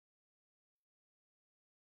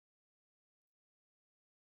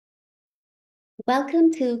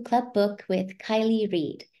Welcome to Club Book with Kiley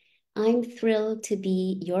Reid. I'm thrilled to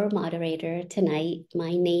be your moderator tonight.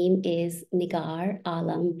 My name is Nigar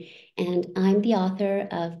Alam, and I'm the author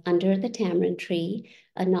of Under the Tamarind Tree,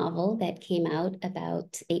 a novel that came out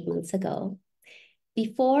about 8 months ago.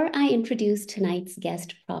 Before I introduce tonight's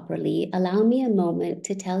guest properly, allow me a moment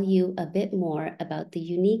to tell you a bit more about the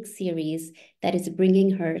unique series that is bringing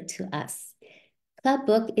her to us. Club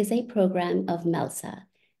Book is a program of MELSA,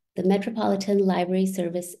 the Metropolitan Library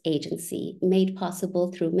Service Agency, made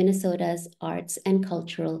possible through Minnesota's Arts and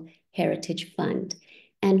Cultural Heritage Fund,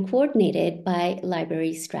 and coordinated by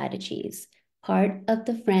Library Strategies, part of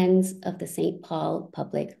the Friends of the St. Paul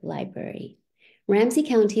Public Library. Ramsey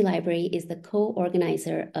County Library is the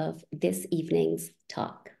co-organizer of this evening's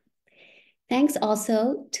talk. Thanks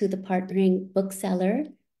also to the partnering bookseller,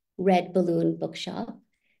 Red Balloon Bookshop.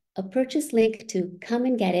 A purchase link to come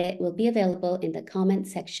and get it will be available in the comment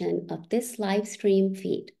section of this live stream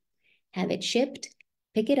feed. Have it shipped,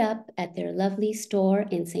 pick it up at their lovely store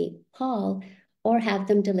in St. Paul, or have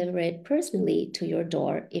them deliver it personally to your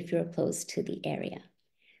door if you're close to the area.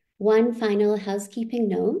 One final housekeeping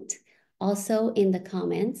note, also in the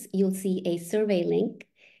comments, you'll see a survey link.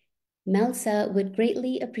 MELSA would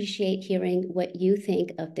greatly appreciate hearing what you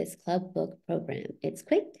think of this club book program. It's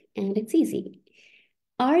quick and it's easy.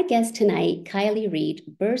 Our guest tonight, Kiley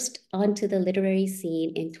Reid, burst onto the literary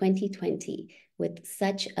scene in 2020 with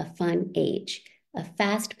Such a Fun Age, a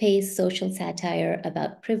fast-paced social satire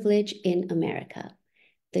about privilege in America.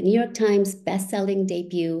 The New York Times bestselling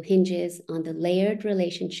debut hinges on the layered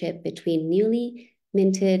relationship between newly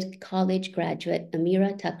minted college graduate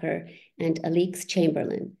Emira Tucker and Alix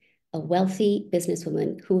Chamberlain, a wealthy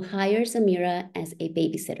businesswoman who hires Emira as a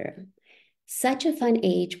babysitter. Such a Fun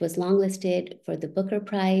Age was longlisted for the Booker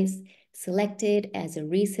Prize, selected as a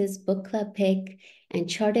Reese's book club pick, and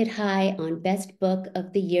charted high on Best Book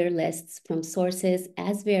of the Year lists from sources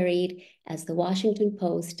as varied as the Washington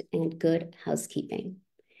Post and Good Housekeeping.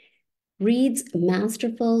 Reid's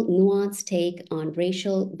masterful, nuanced take on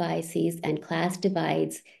racial biases and class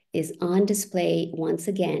divides is on display once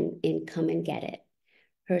again in Come and Get It.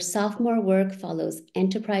 Her sophomore work follows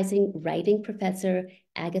enterprising writing professor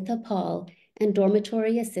Agatha Paul and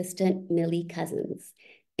dormitory assistant Millie Cousins.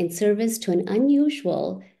 In service to an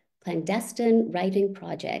unusual clandestine writing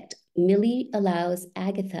project, Millie allows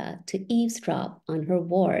Agatha to eavesdrop on her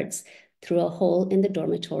wards through a hole in the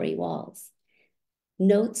dormitory walls.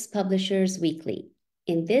 Notes Publishers Weekly.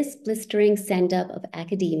 In this blistering send-up of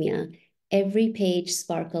academia, every page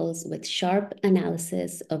sparkles with sharp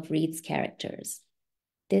analysis of Reid's characters.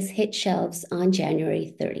 This hit shelves on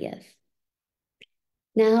January 30th.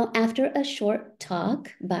 Now, after a short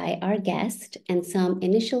talk by our guest and some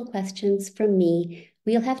initial questions from me,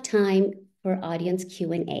 we'll have time for audience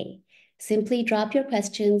Q&A. Simply drop your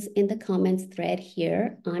questions in the comments thread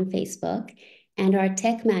here on Facebook, and our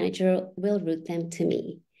tech manager will route them to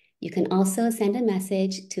me. You can also send a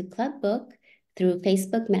message to Club Book through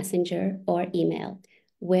Facebook Messenger or email,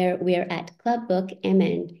 where we're at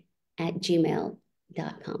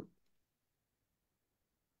clubbookmn@gmail.com.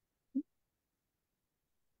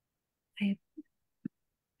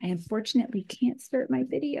 I unfortunately can't start my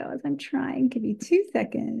video as I'm trying. Give me 2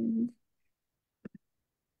 seconds.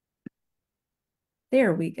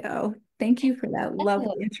 There we go. Thank you for that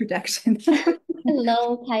lovely introduction.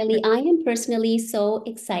 Hello, Kiley. I am personally so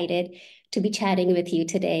excited to be chatting with you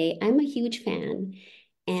today. I'm a huge fan.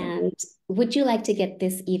 And would you like to get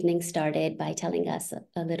this evening started by telling us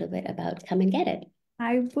a little bit about Come and Get It?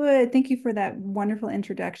 I would. Thank you for that wonderful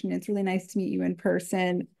introduction. It's really nice to meet you in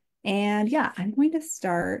person. And yeah, I'm going to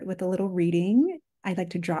start with a little reading. I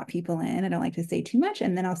like to drop people in. I don't like to say too much,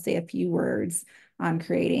 and then I'll say a few words on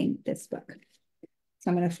creating this book.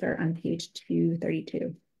 So I'm going to start on page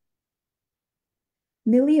 232.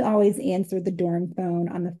 Millie always answered the dorm phone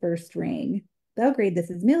on the first ring. Belgrade,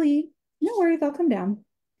 this is Millie. No worries, I'll come down.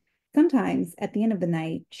 Sometimes, at the end of the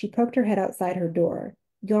night, she poked her head outside her door.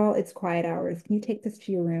 Y'all, it's quiet hours. Can you take this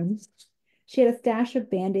to your room? She had a stash of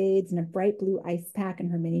Band-Aids and a bright blue ice pack in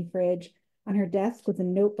her mini fridge. On her desk was a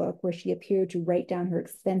notebook where she appeared to write down her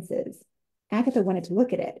expenses. Agatha wanted to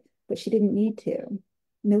look at it, but she didn't need to.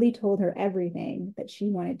 Millie told her everything that she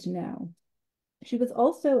wanted to know. She was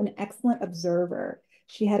also an excellent observer.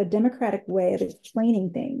 She had a democratic way of explaining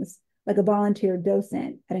things, like a volunteer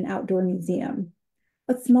docent at an outdoor museum.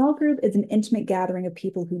 A small group is an intimate gathering of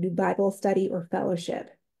people who do Bible study or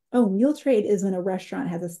fellowship. Oh, mule trade is when a restaurant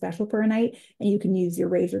has a special for a night and you can use your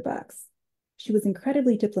razor bucks. She was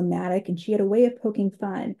incredibly diplomatic, and she had a way of poking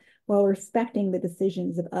fun while respecting the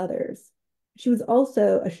decisions of others. She was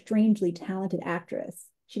also a strangely talented actress.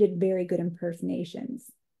 She did very good impersonations.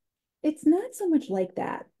 It's not so much like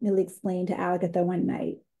that, Millie explained to Agatha one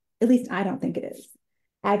night. At least I don't think it is.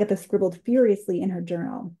 Agatha scribbled furiously in her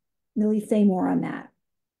journal. Millie, say more on that.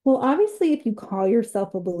 Well, obviously, if you call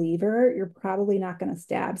yourself a believer, you're probably not going to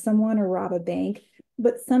stab someone or rob a bank.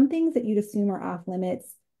 But some things that you'd assume are off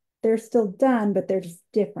limits, they're still done, but they're just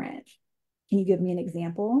different. Can you give me an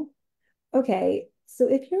example? Okay, so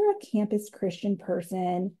if you're a campus Christian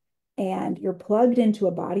person and you're plugged into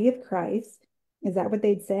a body of Christ, is that what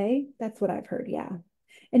they'd say? That's what I've heard, yeah.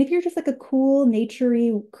 And if you're just like a cool,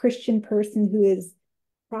 naturey Christian person who is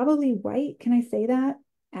probably white, can I say that?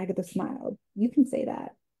 Agatha smiled. You can say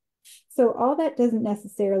that. So all that doesn't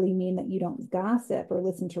necessarily mean that you don't gossip or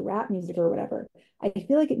listen to rap music or whatever. I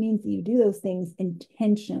feel like it means that you do those things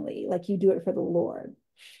intentionally, like you do it for the Lord.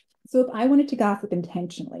 So if I wanted to gossip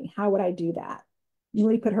intentionally, how would I do that?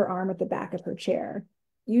 Millie put her arm at the back of her chair.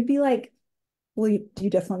 You'd be like, well, do you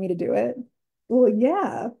just want me to do it? Well,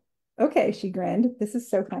 yeah. Okay, she grinned. This is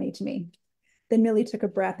so funny to me. Then Millie took a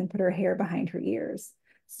breath and put her hair behind her ears.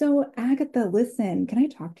 So, Agatha, listen, can I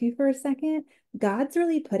talk to you for a second? God's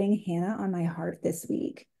really putting Hannah on my heart this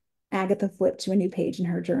week. Agatha flipped to a new page in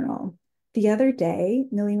her journal. The other day,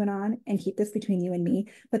 Millie went on, and keep this between you and me,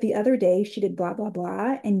 but the other day she did blah, blah,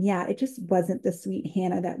 blah. And yeah, it just wasn't the sweet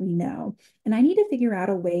Hannah that we know. And I need to figure out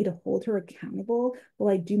a way to hold her accountable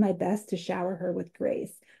while I do my best to shower her with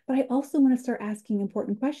grace. But I also want to start asking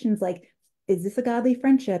important questions like, is this a godly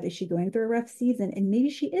friendship? Is she going through a rough season? And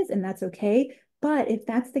maybe she is, and that's okay. But if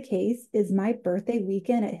that's the case, is my birthday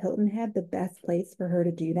weekend at Hilton Head the best place for her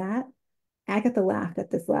to do that? Agatha laughed at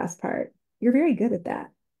this last part. You're very good at that.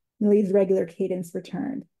 Millie's regular cadence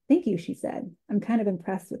returned. Thank you, she said. I'm kind of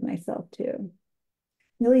impressed with myself, too.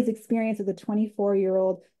 Millie's experience as a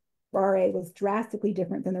 24-year-old RA was drastically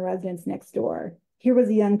different than the residents next door. Here was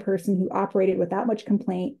a young person who operated without much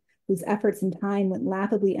complaint, whose efforts and time went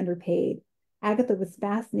laughably underpaid. Agatha was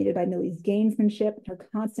fascinated by Millie's gamesmanship, her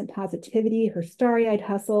constant positivity, her starry-eyed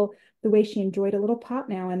hustle, the way she enjoyed a little pop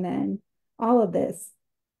now and then. All of this,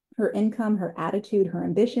 her income, her attitude, her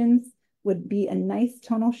ambitions, would be a nice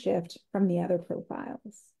tonal shift from the other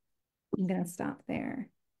profiles. I'm going to stop there.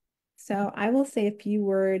 So I will say a few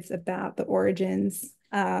words about the origins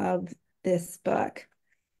of this book.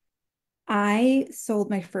 I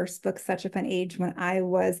sold my first book, Such a Fun Age, when I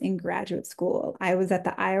was in graduate school. I was at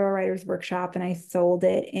the Iowa Writers Workshop and I sold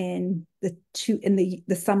it in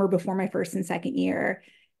the summer before my first and second year.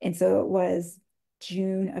 And so it was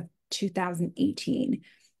June of 2018.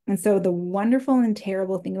 And so the wonderful and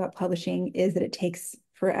terrible thing about publishing is that it takes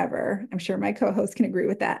forever. I'm sure my co-host can agree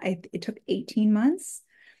with that. It took 18 months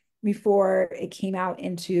before it came out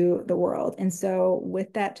into the world. And so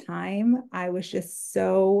with that time, I was just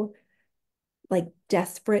so like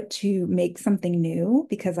desperate to make something new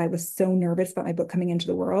because I was so nervous about my book coming into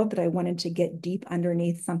the world that I wanted to get deep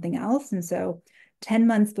underneath something else. And so 10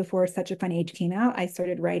 months before Such a Fun Age came out, I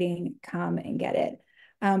started writing Come and Get It.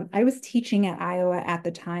 I was teaching at Iowa at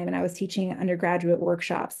the time, and I was teaching undergraduate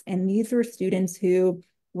workshops. And these were students who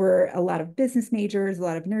were a lot of business majors, a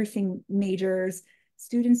lot of nursing majors,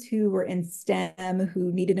 students who were in STEM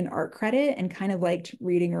who needed an art credit and kind of liked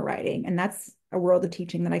reading or writing. And that's a world of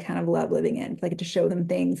teaching that I kind of love living in. I get to show them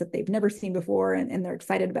things that they've never seen before and they're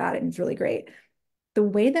excited about it. And it's really great. The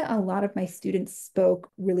way that a lot of my students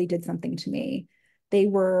spoke really did something to me. They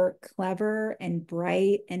were clever and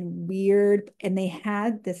bright and weird, and they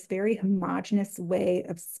had this very homogenous way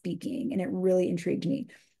of speaking, and it really intrigued me.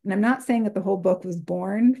 And I'm not saying that the whole book was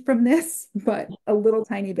born from this, but a little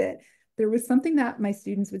tiny bit. There was something that my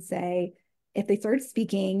students would say. If they started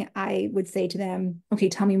speaking, I would say to them, okay,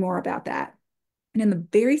 tell me more about that. And in the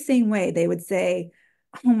very same way, they would say,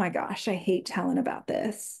 oh my gosh, I hate telling about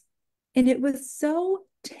this. And it was so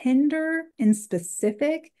tender and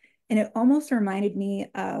specific. And it almost reminded me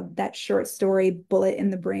of that short story, Bullet in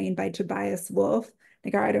the Brain by Tobias Wolff.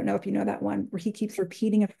 Nagar, I don't know if you know that one, where he keeps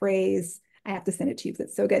repeating a phrase. I have to send it to you because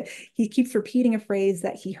it's so good. He keeps repeating a phrase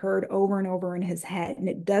that he heard over and over in his head, and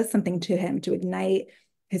it does something to him to ignite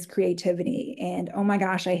his creativity. And oh my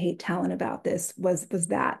gosh, I hate telling about this was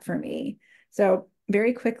that for me. So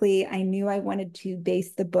very quickly, I knew I wanted to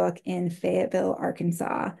base the book in Fayetteville,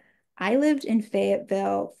 Arkansas. I lived in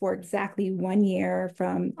Fayetteville for exactly 1 year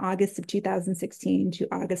from August of 2016 to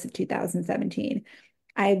August of 2017.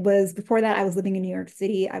 Before that, I was living in New York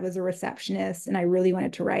City. I was a receptionist and I really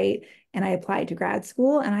wanted to write. And I applied to grad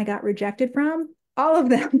school and I got rejected from all of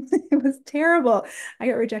them. It was terrible. I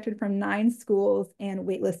got rejected from 9 schools and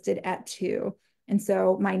waitlisted at 2. And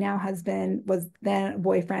so my now husband was then a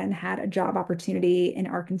boyfriend, had a job opportunity in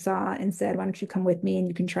Arkansas and said, why don't you come with me and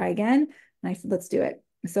you can try again? And I said, let's do it.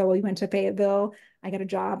 So we went to Fayetteville. I got a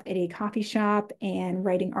job at a coffee shop and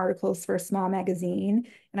writing articles for a small magazine.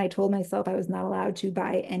 And I told myself I was not allowed to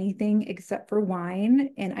buy anything except for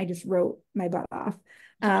wine. And I just wrote my butt off.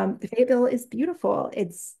 Fayetteville is beautiful.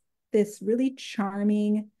 It's this really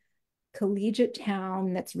charming collegiate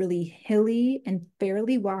town that's really hilly and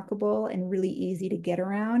fairly walkable and really easy to get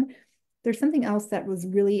around. There's something else that was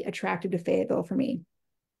really attractive to Fayetteville for me.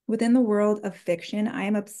 Within the world of fiction, I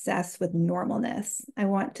am obsessed with normalness. I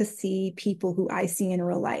want to see people who I see in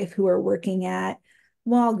real life who are working at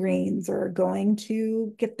Walgreens or going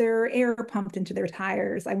to get their air pumped into their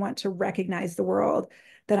tires. I want to recognize the world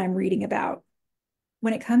that I'm reading about.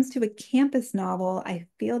 When it comes to a campus novel, I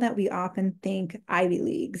feel that we often think Ivy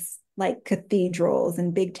Leagues, like cathedrals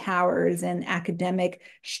and big towers and academic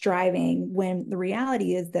striving, when the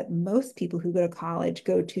reality is that most people who go to college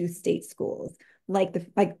go to state schools, like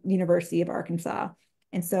University of Arkansas.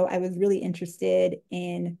 And so I was really interested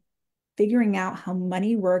in figuring out how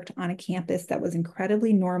money worked on a campus that was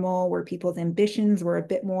incredibly normal, where people's ambitions were a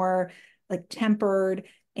bit more like tempered.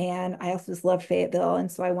 And I also just loved Fayetteville.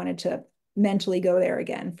 And so I wanted to mentally go there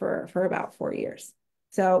again for about 4 years.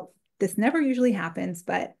 So this never usually happens,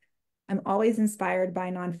 but I'm always inspired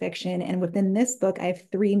by nonfiction. And within this book, I have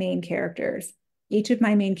three main characters. Each of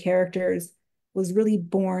my main characters was really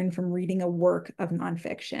born from reading a work of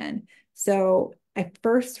nonfiction. So I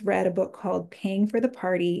first read a book called Paying for the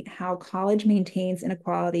Party, How College Maintains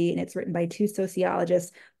Inequality, and it's written by two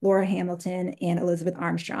sociologists, Laura Hamilton and Elizabeth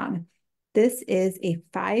Armstrong. This is a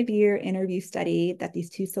 5-year interview study that these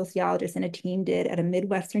two sociologists and a team did at a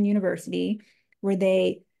Midwestern university, where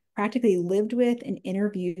they practically lived with and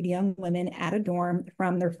interviewed young women at a dorm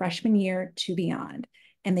from their freshman year to beyond.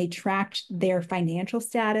 And they tracked their financial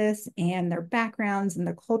status and their backgrounds and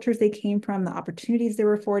the cultures they came from, the opportunities they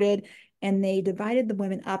were afforded. And they divided the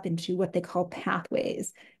women up into what they call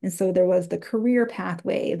pathways. And so there was the career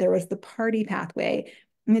pathway, there was the party pathway.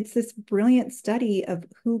 And it's this brilliant study of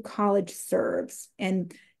who college serves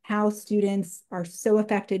and how students are so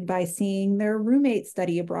affected by seeing their roommates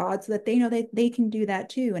study abroad so that they know that they can do that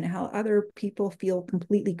too, and how other people feel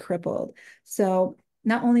completely crippled. So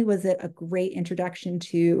not only was it a great introduction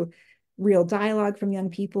to real dialogue from young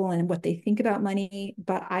people and what they think about money,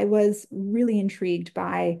 but I was really intrigued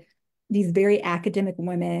by these very academic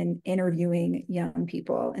women interviewing young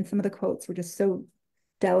people. And some of the quotes were just so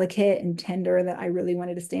delicate and tender that I really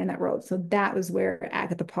wanted to stay in that world. So that was where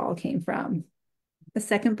Agatha Paul came from. The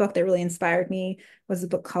second book that really inspired me was a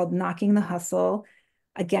book called Knocking the Hustle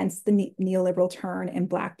Against the Neoliberal Turn in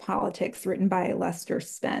Black Politics, written by Lester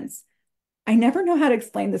Spence. I never know how to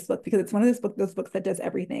explain this book because it's one of those books that does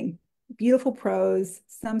everything. Beautiful prose,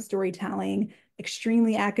 some storytelling,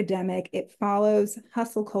 extremely academic. It follows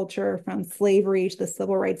hustle culture from slavery to the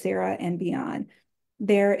civil rights era and beyond.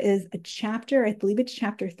 There is a chapter, I believe it's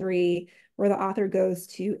chapter 3, where the author goes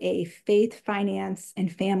to a faith, finance,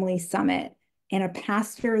 and family summit. And a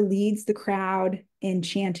pastor leads the crowd in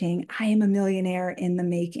chanting, "I am a millionaire in the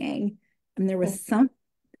making." And there was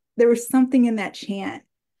something in that chant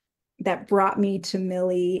that brought me to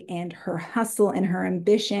Millie and her hustle and her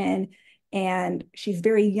ambition. And she's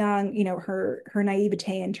very young, her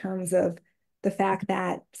naivete in terms of the fact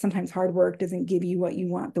that sometimes hard work doesn't give you what you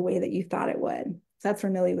want the way that you thought it would. So that's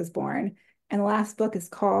where Millie was born. And the last book is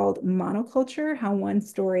called Monoculture, How One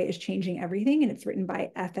Story is Changing Everything. And it's written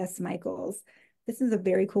by F.S. Michaels. This is a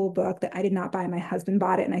very cool book that I did not buy. My husband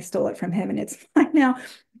bought it and I stole it from him, and it's fine now.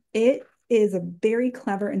 It is a very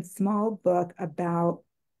clever and small book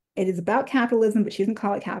it is about capitalism, but she doesn't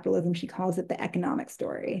call it capitalism. She calls it the economic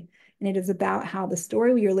story. And it is about how the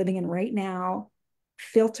story we are living in right now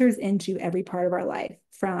filters into every part of our life,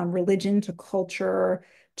 from religion to culture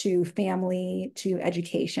to family to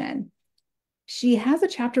education. She has a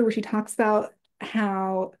chapter where she talks about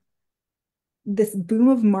how this boom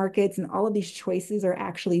of markets and all of these choices are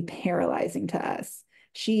actually paralyzing to us.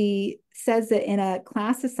 She says that in a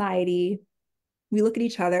class society, we look at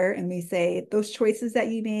each other and we say, those choices that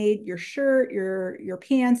you made, your shirt, your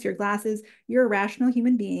pants, your glasses, you're a rational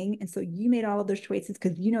human being. And so you made all of those choices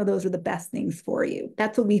because you know those are the best things for you.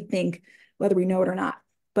 That's what we think, whether we know it or not.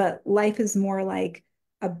 But life is more like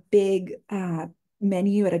a big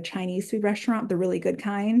menu at a Chinese food restaurant, the really good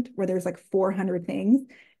kind, where there's like 400 things.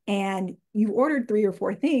 And you ordered 3 or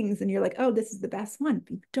 4 things and you're like, oh, this is the best one.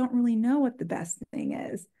 But you don't really know what the best thing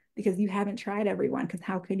is because you haven't tried everyone, because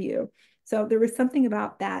how could you? So there was something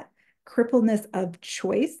about that crippledness of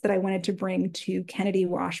choice that I wanted to bring to Kennedy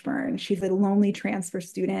Washburn. She's a lonely transfer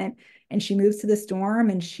student and she moves to this dorm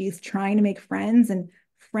and she's trying to make friends. And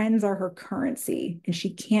friends are her currency and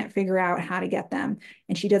she can't figure out how to get them.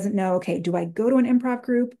 And she doesn't know, okay, do I go to an improv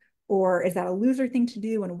group or is that a loser thing to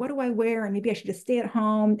do? And what do I wear? And maybe I should just stay at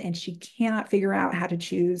home. And she cannot figure out how to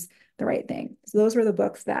choose the right thing. So those were the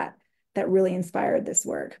books that really inspired this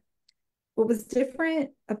work. What was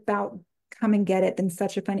different about Come and Get It than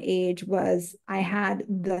Such a Fun Age was I had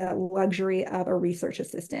the luxury of a research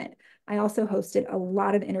assistant. I also hosted a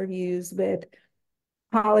lot of interviews with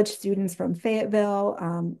college students from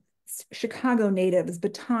Fayetteville, Chicago natives,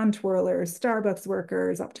 baton twirlers, Starbucks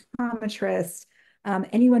workers, optometrists,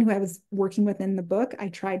 anyone who I was working with in the book, I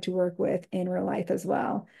tried to work with in real life as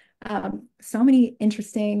well. So many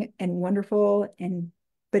interesting and wonderful and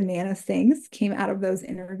bananas things came out of those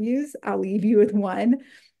interviews. I'll leave you with one.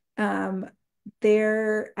 Um,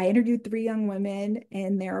 I interviewed three young women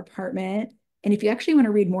in their apartment. And if you actually want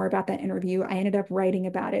to read more about that interview, I ended up writing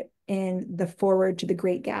about it in the foreword to The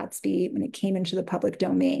Great Gatsby when it came into the public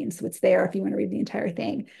domain. So it's there if you want to read the entire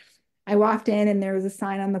thing. I walked in and there was a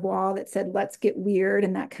sign on the wall that said, "Let's get weird."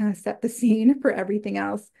 And that kind of set the scene for everything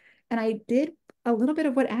else. And I did a little bit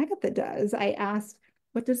of what Agatha does. I asked,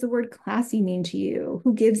 what does the word classy mean to you?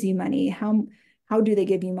 Who gives you money? How do they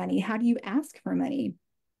give you money? How do you ask for money?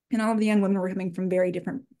 And all of the young women were coming from very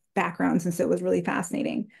different backgrounds. And so it was really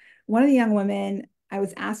fascinating. One of the young women, I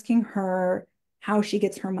was asking her how she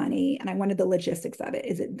gets her money, and I wanted the logistics of it.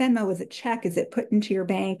 Is it Venmo? Is it check? Is it put into your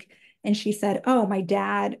bank? And she said, oh, my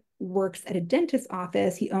dad works at a dentist's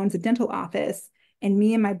office. He owns a dental office. And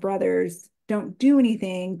me and my brothers don't do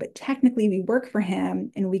anything, but technically we work for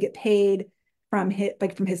him and we get paid from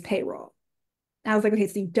his payroll. I was like, okay,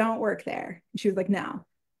 so you don't work there. And she was like, no.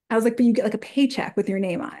 I was like, but you get like a paycheck with your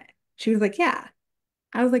name on it. She was like, yeah.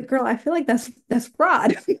 I was like, girl, I feel like that's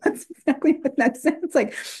fraud. That's exactly what that sounds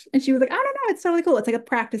like. And she was like, I don't know, it's totally cool. It's like a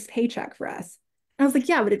practice paycheck for us. I was like,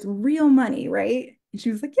 yeah, but it's real money, right? And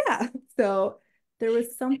she was like, yeah. So there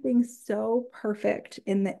was something so perfect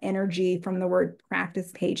in the energy from the word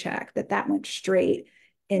practice paycheck that went straight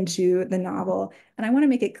into the novel. And I want to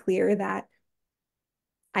make it clear that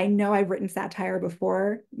I know I've written satire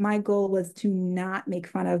before. My goal was to not make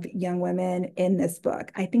fun of young women in this book.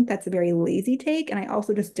 I think that's a very lazy take. And I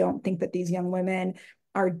also just don't think that these young women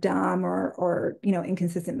are dumb or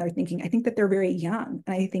inconsistent in their thinking. I think that they're very young.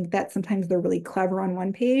 And I think that sometimes they're really clever on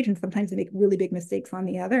one page and sometimes they make really big mistakes on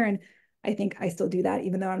the other. And I think I still do that,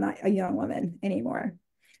 even though I'm not a young woman anymore.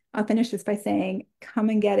 I'll finish this by saying Come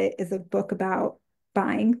and Get It is a book about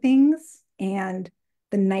buying things and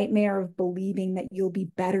the nightmare of believing that you'll be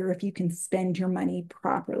better if you can spend your money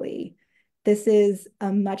properly. This is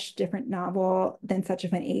a much different novel than Such a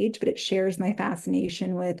Fun Age, but it shares my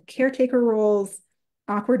fascination with caretaker roles,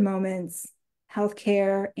 awkward moments,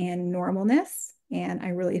 healthcare, and normalness. And I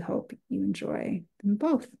really hope you enjoy them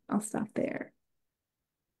both. I'll stop there.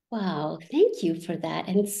 Wow, thank you for that.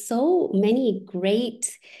 And so many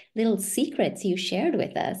great little secrets you shared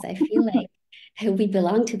with us. I feel like we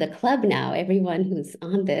belong to the club now, everyone who's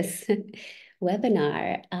on this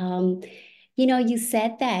webinar. You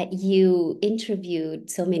said that you interviewed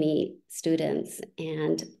so many students,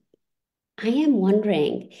 and I am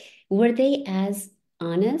wondering, were they as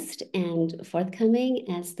honest and forthcoming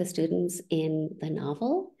as the students in the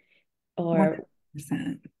novel? Or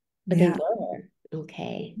 100%. but they Yeah. were.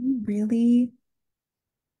 Okay. Really,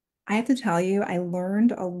 I have to tell you, I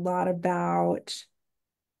learned a lot about,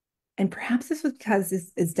 and perhaps this was because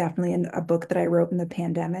this is definitely a book that I wrote in the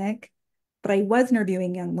pandemic, but I was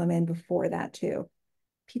interviewing young women before that too.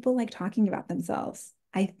 People like talking about themselves.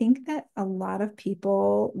 I think that a lot of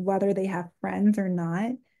people, whether they have friends or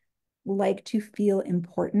not, like to feel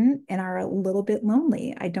important and are a little bit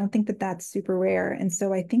lonely. I don't think that that's super rare. And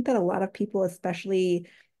so I think that a lot of people, especially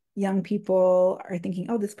young people, are thinking,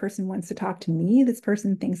 oh, this person wants to talk to me. This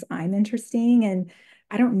person thinks I'm interesting. And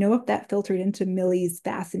I don't know if that filtered into Millie's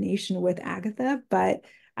fascination with Agatha, but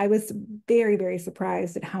I was very, very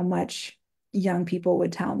surprised at how much young people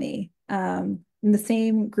would tell me. In the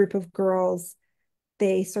same group of girls,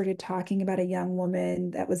 they started talking about a young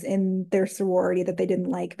woman that was in their sorority that they didn't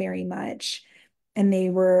like very much. And they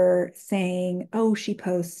were saying, oh, she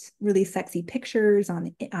posts really sexy pictures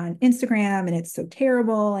on Instagram and it's so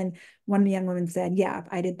terrible. And one of the young women said, yeah, if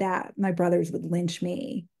I did that, my brothers would lynch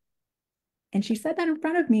me. And she said that in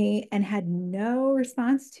front of me and had no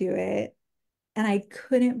response to it. And I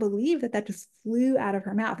couldn't believe that just flew out of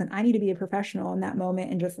her mouth. And I need to be a professional in that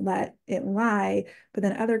moment and just let it lie. But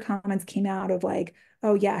then other comments came out of like,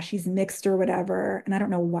 oh, yeah, she's mixed or whatever. And I don't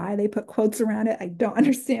know why they put quotes around it. I don't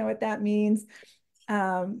understand what that means.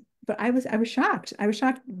 But I was shocked. I was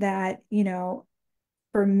shocked that,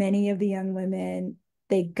 for many of the young women,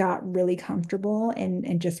 they got really comfortable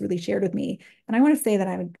and just really shared with me. And I want to say that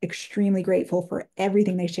I'm extremely grateful for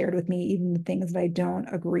everything they shared with me, even the things that I don't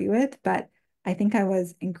agree with. But I think I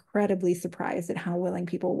was incredibly surprised at how willing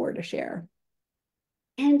people were to share.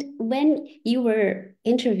 And when you were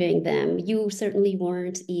interviewing them, you certainly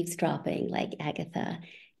weren't eavesdropping like Agatha.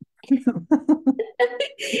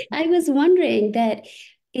 I was wondering that,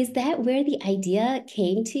 is that where the idea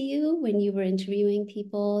came to you when you were interviewing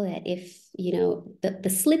people, that if, the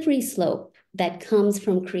slippery slope that comes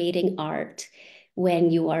from creating art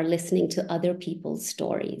when you are listening to other people's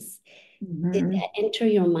stories, did Mhm. that enter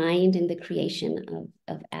your mind in the creation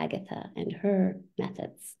of Agatha and her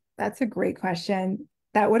methods? That's a great question.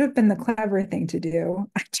 That would have been the clever thing to do.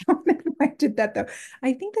 I don't know if I did that though.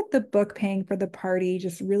 I think that the book Paying for the Party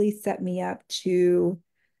just really set me up to,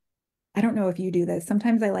 I don't know if you do this.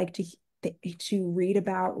 Sometimes I like to read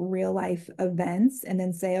about real life events and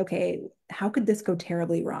then say, okay, how could this go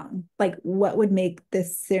terribly wrong? Like what would make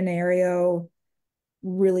this scenario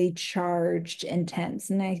really charged and tense?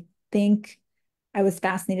 And I think I was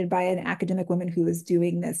fascinated by an academic woman who was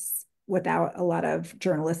doing this without a lot of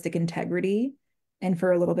journalistic integrity and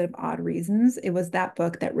for a little bit of odd reasons. It was that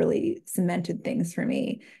book that really cemented things for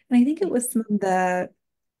me. And I think it was some of the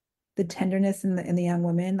tenderness in the young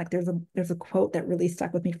women. Like there's a quote that really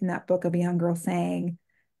stuck with me from that book of a young girl saying,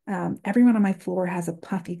 everyone on my floor has a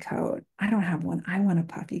puffy coat. I don't have one. I want a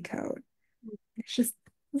puffy coat. It's just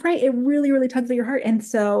right. It really, really tugs at your heart. And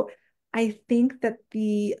so I think that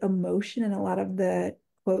the emotion and a lot of the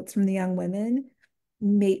quotes from the young women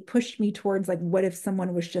pushed me towards like, what if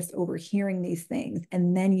someone was just overhearing these things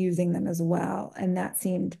and then using them as well? And that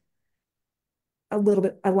seemed a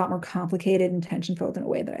lot more complicated and tension filled in a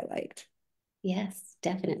way that I liked. Yes,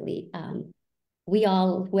 definitely. We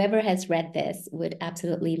all, whoever has read this, would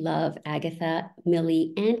absolutely love Agatha,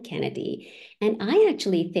 Millie, and Kennedy. And I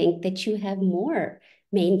actually think that you have more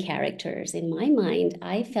main characters. In my mind,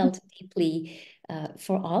 I felt deeply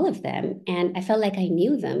for all of them, and I felt like I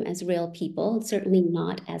knew them as real people, certainly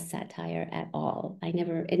not as satire at all.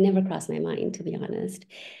 It never crossed my mind, to be honest.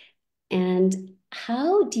 And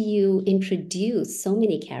how do you introduce so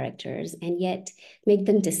many characters and yet make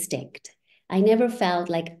them distinct? I never felt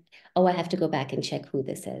like, oh, I have to go back and check who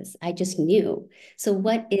this is. I just knew. So,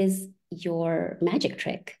 what is your magic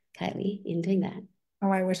trick, Kiley, in doing that? Oh,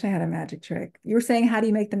 I wish I had a magic trick. You were saying, how do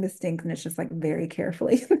you make them distinct? And it's just like very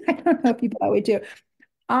carefully. I don't know people that way too.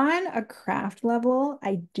 On a craft level,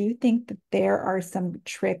 I do think that there are some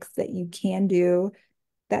tricks that you can do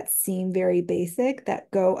that seem very basic that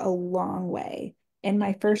go a long way. In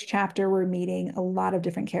my first chapter, we're meeting a lot of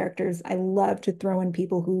different characters. I love to throw in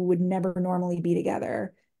people who would never normally be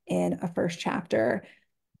together in a first chapter.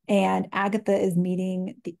 And Agatha is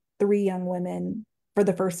meeting the three young women for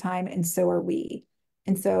the first time, and so are we.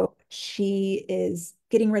 And so she is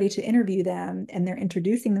getting ready to interview them, and they're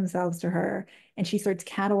introducing themselves to her, and she starts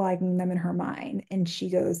cataloging them in her mind. And she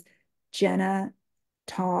goes, Jenna,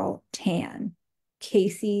 tall, tan,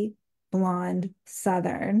 Casey, blonde,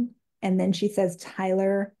 southern. And then she says,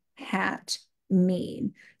 Tyler, hat,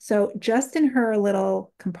 mean. So just in her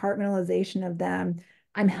little compartmentalization of them,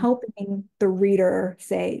 I'm helping the reader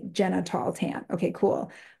say Jenna tall tan. Okay,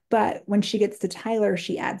 cool. But when she gets to Tyler,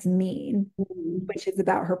 she adds mean, Mhm. which is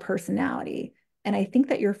about her personality. And I think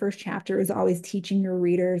that your first chapter is always teaching your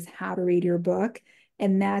readers how to read your book.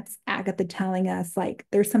 And that's Agatha telling us like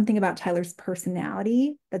there's something about Tyler's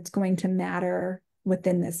personality that's going to matter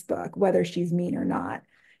within this book, whether she's mean or not.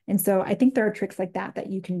 And so I think there are tricks like that that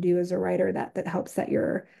you can do as a writer that helps set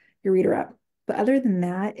your reader up. But other than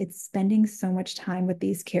that, it's spending so much time with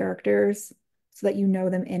these characters so that you know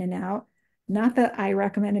them in and out. Not that I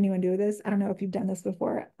recommend anyone do this. I don't know if you've done this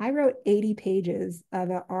before. I wrote 80 pages of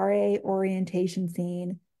a RA orientation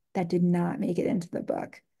scene that did not make it into the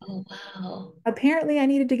book. Oh, wow. Apparently, I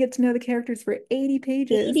needed to get to know the characters for 80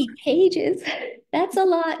 pages. 80 pages. That's a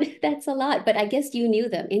lot. That's a lot. But I guess you knew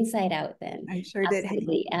them inside out then. I sure did. Hey,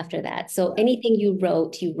 Absolutely after that. So yeah, anything you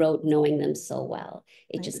wrote knowing them so well.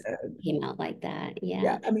 It I just did. came out like that. Yeah,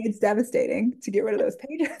 Yeah. I mean, it's devastating to get rid of those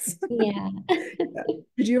pages. Yeah. Yeah.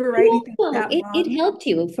 Did you ever write No, anything no, that it long? helped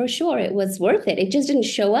you for sure. It was worth it. It just didn't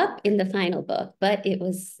show up in the final book, but it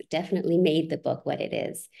was definitely made the book what it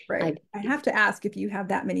is. I Right. I have to ask if you have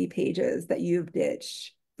that many pages that you've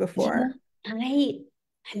ditched You before. know,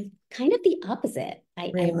 I'm kind of the opposite.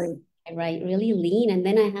 Really? I write really lean and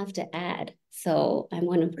then I have to add. So I'm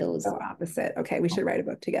one of those. So opposite. Okay, we should write a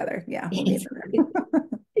book together. Yeah, we'll be in there.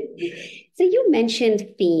 So you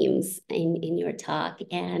mentioned themes in your talk,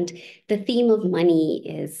 and the theme of money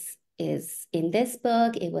is in this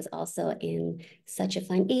book. It was also in Such a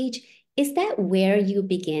Fun Age. Is that where you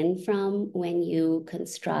begin from when you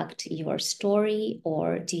construct your story,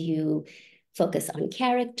 or do you focus on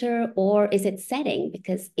character, or is it setting?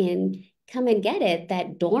 Because in Come and Get It,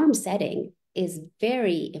 that dorm setting is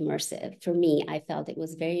very immersive. For me, I felt it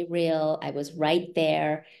was very real. I was right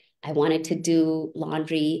there. I wanted to do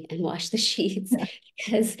laundry and wash the sheets Yeah,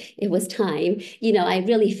 because it was time. I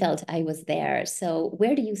really felt I was there. So,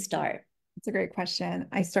 where do you start? it's a great question.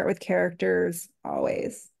 I start with characters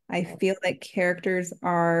always. I feel like characters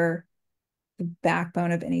are the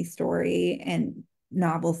backbone of any story, and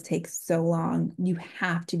novels take so long. You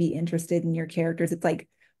have to be interested in your characters. It's like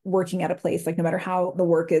working at a place, like no matter how the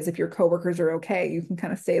work is, if your coworkers are okay, you can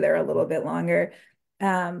kind of stay there a little bit longer.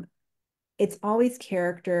 Um, it's always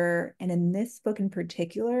character. And in this book in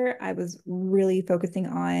particular, I was really focusing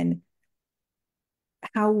on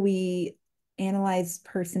how we analyze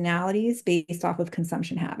personalities based off of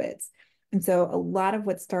consumption habits. And so a lot of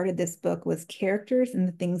what started this book was characters and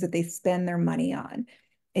the things that they spend their money on.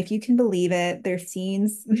 If you can believe it, there's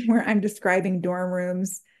scenes where I'm describing dorm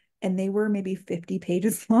rooms and they were maybe 50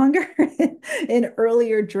 pages longer. In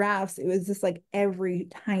earlier drafts, it was just like every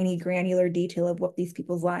tiny granular detail of what these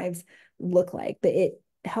people's lives look like. But it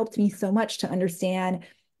helped me so much to understand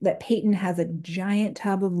that Peyton has a giant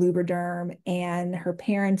tub of Lubriderm and her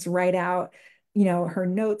parents write out, her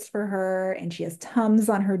notes for her, and she has Tums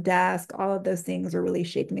on her desk. All of those things are really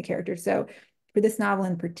shaping the character. So for this novel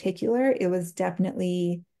in particular, it was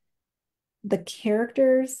definitely the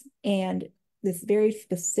characters and this very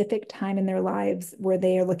specific time in their lives where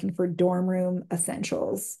they are looking for dorm room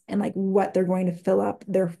essentials and like what they're going to fill up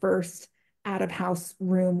their first out of house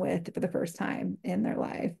room with for the first time in their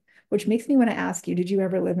life, which makes me want to ask you, did you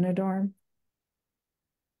ever live in a dorm?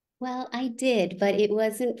 Well, I did, but it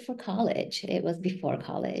wasn't for college. It was before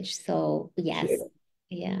college. So, yes, Do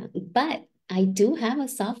yeah. But I do have a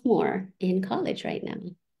sophomore in college right now.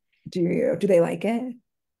 do they like it?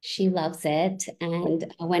 She loves it.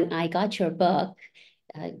 And when I got your book,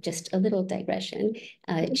 just a little digression,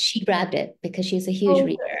 she grabbed it because she's a huge Oh,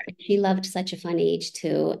 reader. good. She loved Such a Fun Age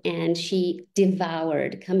too. And she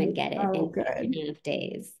devoured Come and Get It Oh, in two good. and a half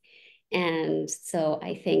days. And so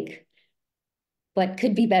I think what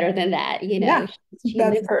could be better than that? Yeah, She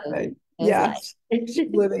that's lives perfect. those Yeah, lives.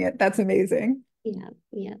 living it. That's amazing. Yeah,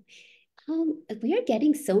 yeah. We are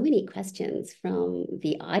getting so many questions from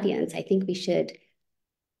the audience. I think we should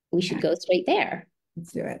Okay, go straight there.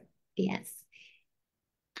 let's do it. Yes.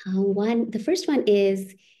 The first one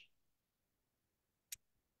is,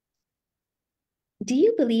 do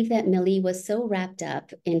you believe that Millie was so wrapped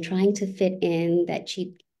up in trying to fit in that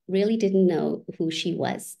she really didn't know who she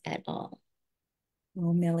was at all?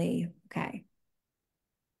 Oh, Millie. Okay.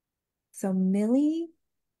 So Millie,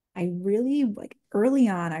 I really like early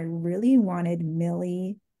on, I really wanted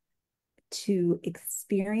Millie to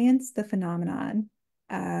experience the phenomenon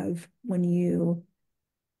of when you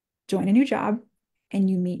join a new job and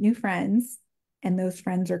you meet new friends, and those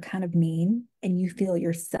friends are kind of mean, and you feel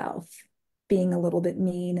yourself being a little bit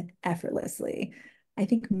mean effortlessly. I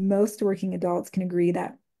think most working adults can agree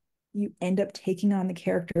that you end up taking on the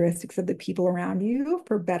characteristics of the people around you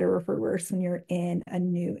for better or for worse when you're in a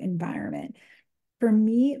new environment. For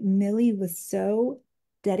me, Millie was so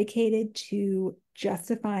dedicated to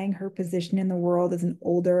justifying her position in the world as an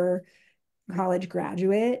older college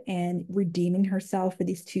graduate and redeeming herself for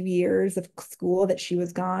these 2 years of school that she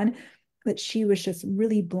was gone, that she was just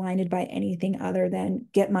really blinded by anything other than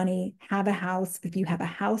get money, have a house. If you have a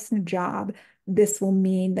house and a job, this will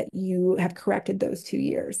mean that you have corrected those 2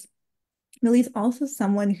 years. Millie's also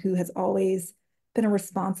someone who has always been a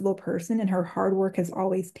responsible person, and her hard work has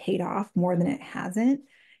always paid off more than it hasn't.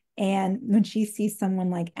 And when she sees someone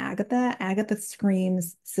like Agatha, Agatha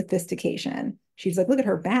screams sophistication. She's like, look at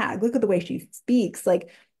her bag, look at the way she speaks. Like,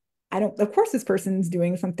 I don't, of course, this person's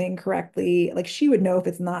doing something correctly. Like, she would know if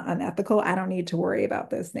it's not unethical. I don't need to worry about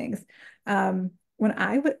those things. When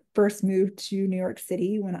I first moved to New York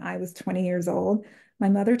City when I was 20 years old, my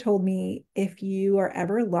mother told me if you are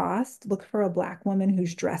ever lost, look for a Black woman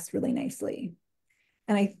who's dressed really nicely.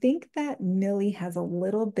 And I think that Millie has a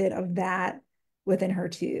little bit of that within her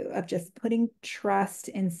too, of just putting trust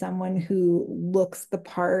in someone who looks the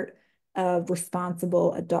part of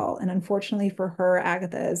responsible adult. And unfortunately for her,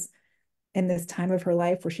 Agatha's in this time of her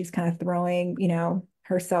life where she's kind of throwing,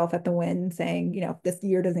 herself at the wind, saying, this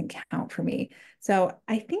year doesn't count for me. So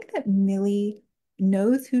I think that Millie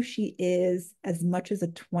knows who she is as much as a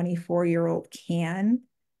 24-year-old can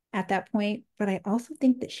at that point. But I also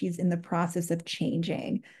think that she's in the process of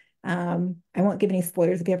changing. I won't give any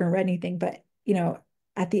spoilers if you haven't read anything, but,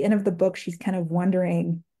 at the end of the book, she's kind of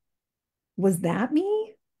wondering, was that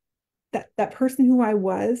me? that person who I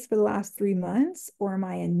was for the last 3 months, or am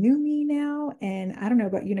I a new me now? And I don't know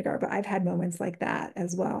about you, Nagar, but I've had moments like that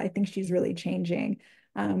as well. I think she's really changing.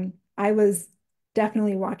 I was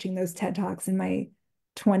definitely watching those TED Talks in my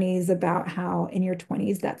 20s about how in your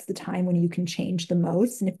 20s, that's the time when you can change the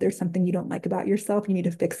most. And if there's something you don't like about yourself, you need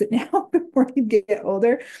to fix it now before you get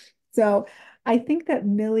older. So I think that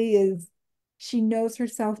Millie is, she knows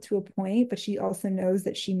herself to a point, but she also knows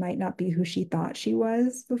that she might not be who she thought she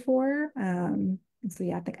was before. And so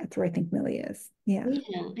yeah, I think that's where I think Millie is. Yeah.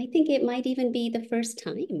 Yeah, I think it might even be the first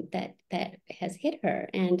time that has hit her.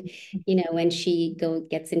 And you know, when she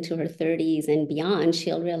gets into her 30s and beyond,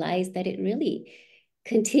 she'll realize that it really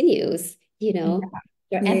continues, you Yeah. know,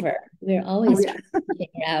 Yeah. forever. We're Oh always yeah. trying to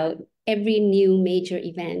figure out every new major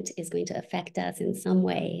event is going to affect us in some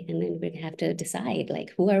way. And then we have to decide,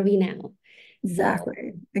 like, who are we now? So Exactly.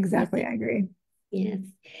 yeah, Exactly. I agree. yes.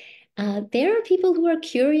 There are people who are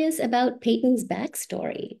curious about Peyton's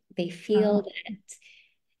backstory. They feel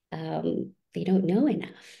they don't know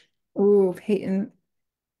enough. Ooh, Peyton.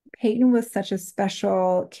 Peyton was such a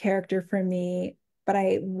special character for me, but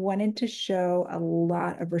I wanted to show a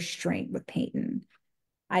lot of restraint with Peyton.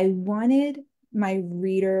 I wanted my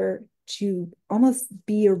reader to almost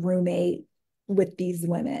be a roommate with these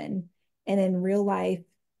women. And in real life,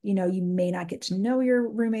 you may not get to know your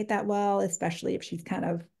roommate that well, especially if she's kind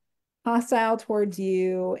of hostile towards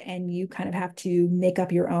you, and you kind of have to make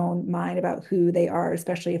up your own mind about who they are,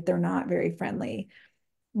 especially if they're not very friendly.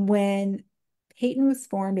 When Peyton was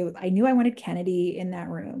formed, I knew I wanted Kennedy in that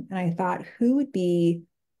room. And I thought, who would be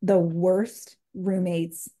the worst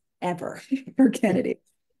roommates ever for Kennedy?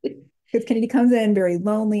 Because Kennedy comes in very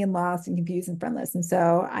lonely and lost and confused and friendless. And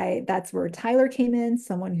so that's where Tyler came in,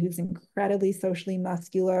 someone who's incredibly socially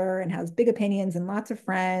muscular and has big opinions and lots of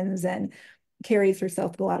friends and carries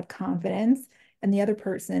herself with a lot of confidence. And the other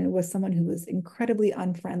person was someone who was incredibly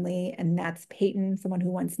unfriendly, and that's Peyton, someone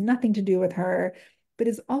who wants nothing to do with her, but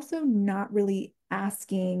is also not really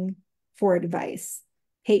asking for advice.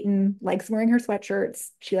 Peyton likes wearing her sweatshirts.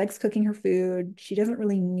 She likes cooking her food. She doesn't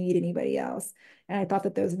really need anybody else. And I thought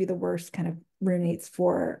that those would be the worst kind of roommates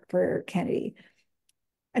for Kennedy.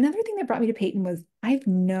 Another thing that brought me to Peyton was I've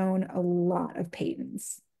known a lot of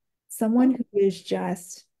Peytons. Someone Oh, who is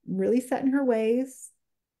just really set in her ways,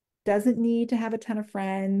 doesn't need to have a ton of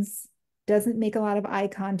friends, doesn't make a lot of eye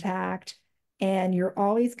contact, and you're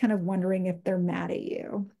always kind of wondering if they're mad at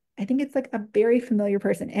you. I think it's like a very familiar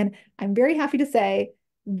person. And I'm very happy to say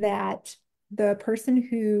that the person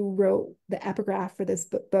who wrote the epigraph for this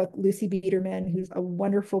book, Lucy Biederman, who's a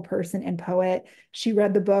wonderful person and poet, she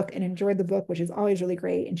read the book and enjoyed the book, which is always really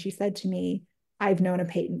great. And she said to me, I've known a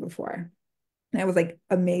Peyton before. And I was like,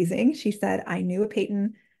 amazing. She said, I knew a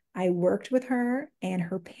Peyton. I worked with her, and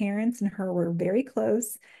her parents and her were very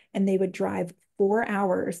close, and they would drive 4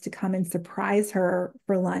 hours to come and surprise her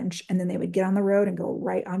for lunch. And then they would get on the road and go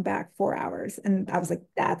right on back 4 hours. And I was like,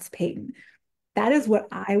 that's Peyton. That is what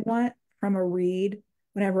I want from a read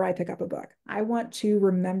whenever I pick up a book. I want to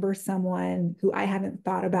remember someone who I haven't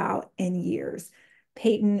thought about in years.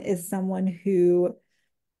 Peyton is someone who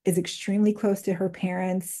is extremely close to her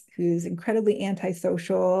parents, who's incredibly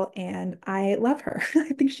antisocial, and I love her.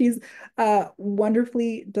 I think she's a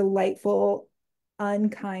wonderfully delightful,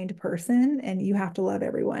 unkind person, and you have to love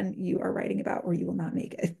everyone you are writing about, or you will not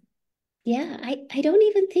make it. yeah, I don't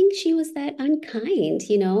even think she was that unkind,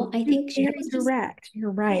 you know. I She's think she very was just, direct.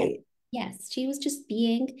 You're yeah, right. yes, she was just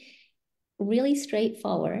being really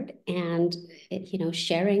straightforward and, you know,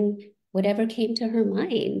 sharing whatever came to her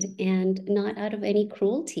mind and not out of any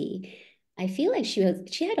cruelty. I feel like she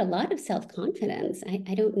had a lot of self-confidence.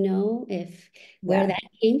 I don't know if where Yeah. that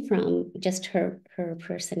came from, just her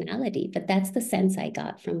personality, but that's the sense I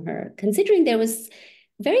got from her, considering there was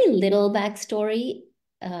very little backstory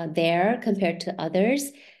there compared to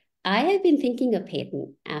others. I have been thinking of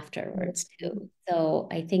Peyton afterwards too. So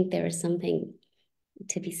I think there is something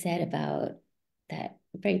to be said about that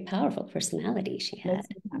very powerful personality she had. Makes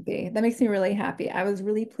me happy. That makes me really happy. I was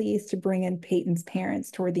really pleased to bring in Peyton's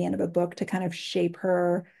parents toward the end of a book to kind of shape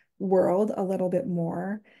her world a little bit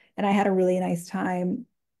more. And I had a really nice time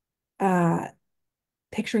uh,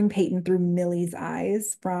 picturing Peyton through Millie's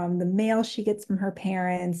eyes, from the mail she gets from her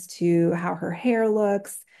parents to how her hair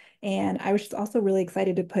looks. And I was just also really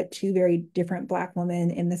excited to put two very different Black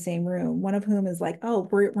women in the same room, one of whom is like, oh,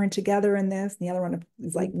 we're together in this. And the other one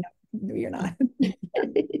is like, no, no, you're not.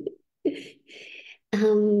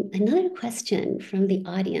 Another question from the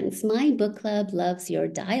audience. My book club loves your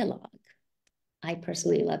dialogue. I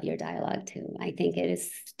personally love your dialogue too. I think it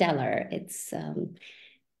is stellar. Is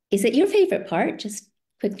it your favorite part? Just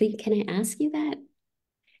quickly, can I ask you that?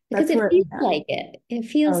 Because That's it where, feels yeah. like it. It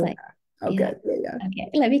feels Oh, like, yeah. Oh, yeah. good. Yeah, yeah.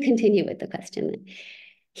 Okay, let me continue with the question then.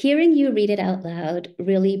 Hearing you read it out loud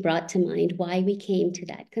really brought to mind why we came to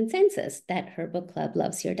that consensus that her book club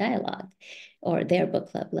loves your dialogue, or their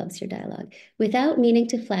book club loves your dialogue. Without meaning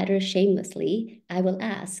to flatter shamelessly, I will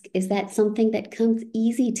ask, is that something that comes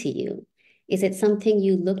easy to you? Is it something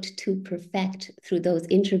you looked to perfect through those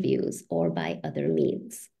interviews or by other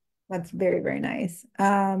means? That's very, very nice.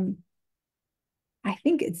 I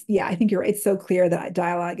think yeah, I think you're right. It's so clear that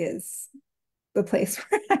dialogue is the place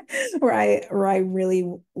where I really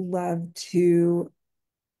love to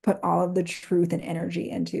put all of the truth and energy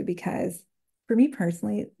into, because for me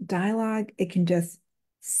personally, dialogue, it can just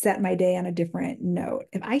set my day on a different note.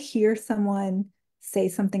 If I hear someone say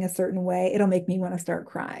something a certain way, it'll make me want to start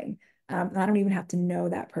crying. And I don't even have to know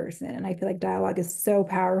that person. And I feel like dialogue is so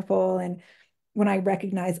powerful. And when I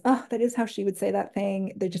recognize, oh, that is how she would say that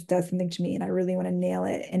thing, that just does something to me. And I really want to nail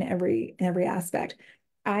it in every aspect.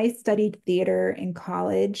 I studied theater in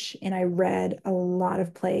college and I read a lot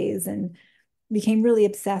of plays and became really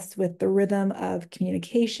obsessed with the rhythm of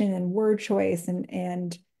communication and word choice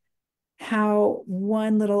and how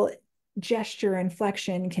one little gesture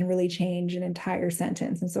inflection can really change an entire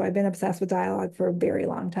sentence. And so I've been obsessed with dialogue for a very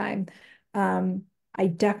long time. I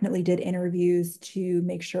definitely did interviews to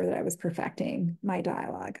make sure that I was perfecting my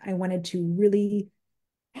dialogue. I wanted to really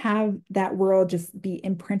have that world just be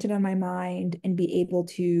imprinted on my mind and be able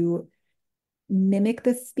to mimic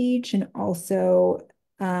the speech and also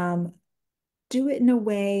do it in a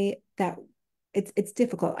way that it's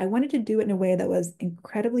difficult. I wanted to do it in a way that was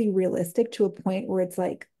incredibly realistic to a point where it's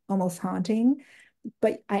like almost haunting,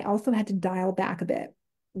 but I also had to dial back a bit.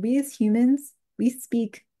 We as humans, we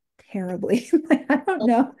speak terribly. Like, I don't So,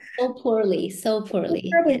 know. so poorly, so poorly.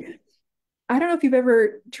 Yeah. Terribly. I don't know if you've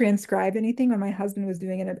ever transcribed anything. When my husband was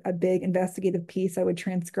doing a big investigative piece, I would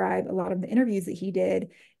transcribe a lot of the interviews that he did.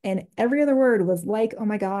 And every other word was like, oh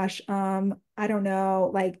my gosh, I don't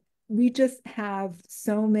know. Like, we just have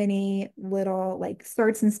so many little like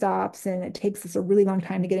starts and stops, and it takes us a really long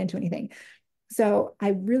time to get into anything. So I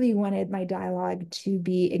really wanted my dialogue to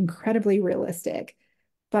be incredibly realistic,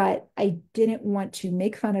 but I didn't want to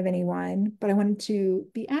make fun of anyone, but I wanted to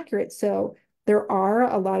be accurate. So there are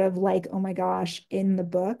a lot of like, oh my gosh, in the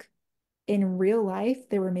book. In real life,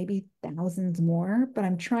 there were maybe thousands more, but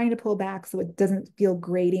I'm trying to pull back so it doesn't feel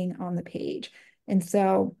grating on the page. And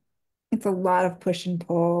so it's a lot of push and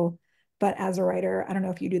pull. But as a writer, I don't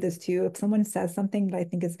know if you do this too. If someone says something that I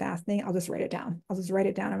think is fascinating, I'll just write it down. I'll just write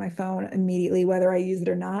it down on my phone immediately, whether I use it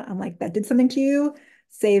or not. I'm like, that did something to you,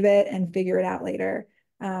 save it and figure it out later.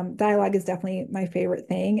 Dialogue is definitely my favorite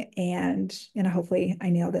thing. And hopefully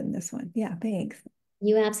I nailed it in this one. Yeah, thanks.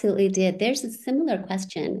 You absolutely did. There's a similar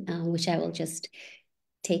question, which I will just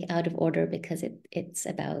take out of order because it's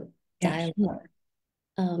about Yeah, dialogue.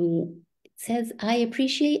 sure. It says, I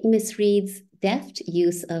appreciate Miss Reid's deft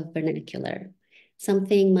use of vernacular,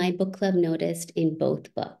 something my book club noticed in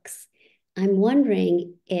both books. I'm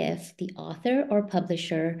wondering if the author or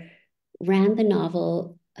publisher ran the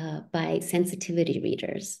novel by sensitivity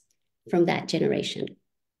readers from that generation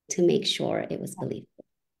to make sure it was believable.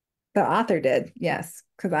 The author did, yes,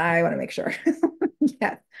 because I want to make sure.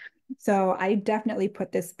 Yes. So I definitely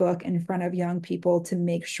put this book in front of young people to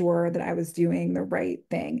make sure that I was doing the right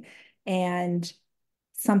thing. And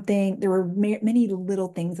there were many little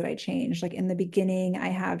things that I changed. Like in the beginning, I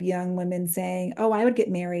have young women saying, oh, I would get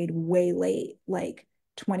married way late, like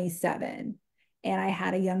 27. And I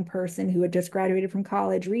had a young person who had just graduated from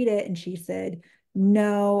college read it, and she said,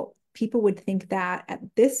 no, people would think that at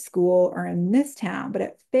this school or in this town, but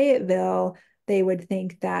at Fayetteville, they would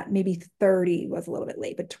think that maybe 30 was a little bit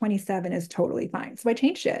late, but 27 is totally fine. So I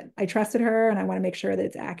changed it. I trusted her and I want to make sure that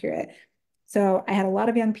it's accurate. So I had a lot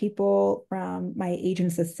of young people, from my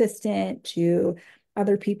agent's assistant to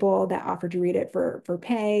other people that offered to read it for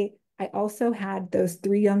pay. I also had those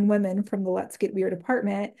three young women from the Let's Get Weird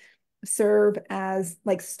apartment serve as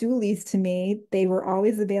like stoolies to me. They were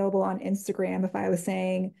always available on Instagram if I was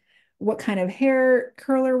saying, what kind of hair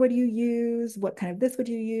curler would you use? What kind of this would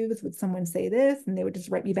you use? Would someone say this? And they would just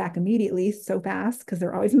write me back immediately so fast because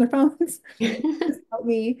they're always on their phones. Just help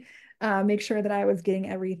me make sure that I was getting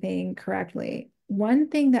everything correctly. One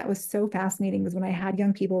thing that was so fascinating was when I had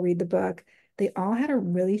young people read the book, they all had a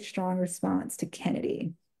really strong response to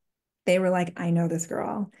Kennedy. They were like, I know this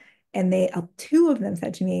girl. And two of them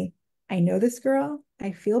said to me, I know this girl.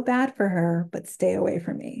 I feel bad for her, but stay away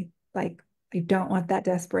from me. Like, I don't want that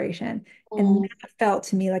desperation. And Oh, that felt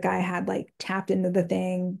to me like I had like tapped into the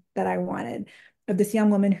thing that I wanted, of this young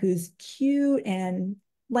woman who's cute and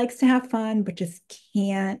likes to have fun, but just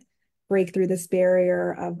can't break through this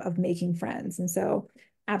barrier of making friends. And so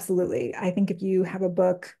absolutely, I think if you have a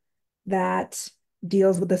book that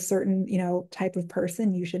deals with a certain, type of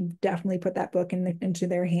person, you should definitely put that book into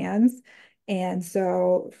their hands. And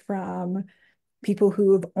so from people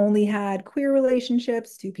who've only had queer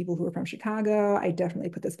relationships to people who are from Chicago, I definitely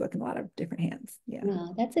put this book in a lot of different hands. Yeah.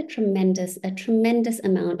 Wow, that's a tremendous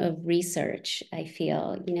amount of research, I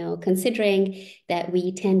feel, considering that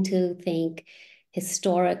we tend to think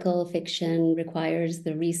historical fiction requires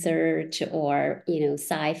the research or,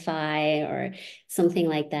 sci-fi or something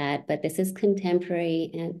like that. But this is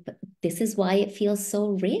contemporary and this is why it feels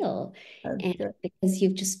so real. That's And good. because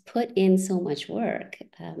you've just put in so much work.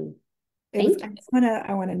 Thank I you. just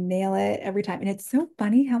I wanna nail it every time. And it's so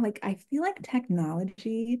funny how like I feel like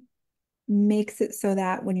technology makes it so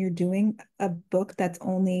that when you're doing a book that's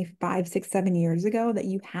only 5, 6, 7 years ago, that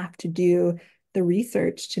you have to do the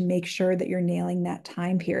research to make sure that you're nailing that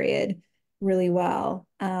time period really well.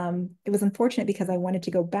 It was unfortunate because I wanted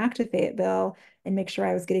to go back to Fayetteville and make sure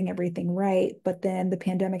I was getting everything right, but then the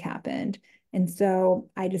pandemic happened. And so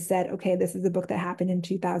I just said, okay, this is a book that happened in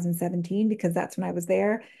 2017 because that's when I was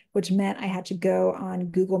there, which meant I had to go on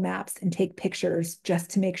Google Maps and take pictures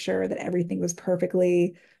just to make sure that everything was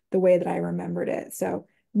perfectly the way that I remembered it. So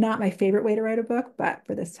not my favorite way to write a book, but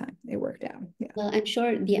for this time it worked out. Yeah. Well, I'm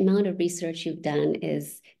sure the amount of research you've done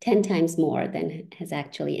is 10 times more than has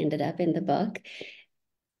actually ended up in the book.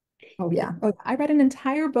 Oh yeah. Oh, I read an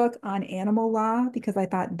entire book on animal law because I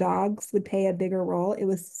thought dogs would play a bigger role. It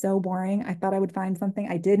was so boring. I thought I would find something.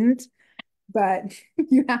 I didn't, but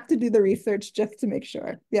you have to do the research just to make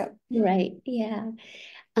sure. Yeah. Right. Yeah.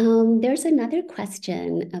 There's another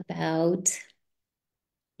question about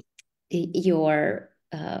your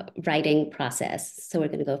writing process. So we're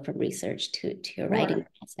going to go from research to your writing Sure.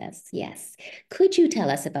 process. Yes. Could you tell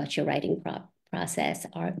us about your writing process?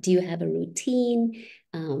 Or do you have a routine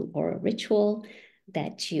or a ritual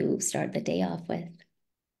that you start the day off with?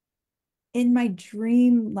 In my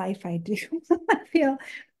dream life, I do. I feel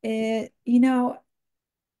it,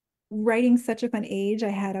 writing such a fun age, I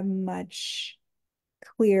had a much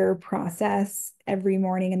clear process every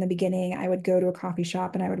morning in the beginning. I would go to a coffee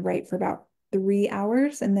shop and I would write for about 3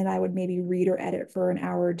 hours, and then I would maybe read or edit for an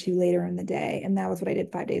hour or two later in the day. And that was what I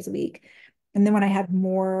did 5 days a week. And then when I had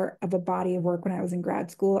more of a body of work when I was in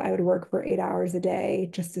grad school, I would work for 8 hours a day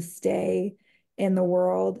just to stay in the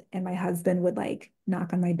world. And my husband would like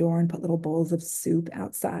knock on my door and put little bowls of soup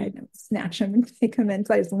outside and I would snatch them and take them in.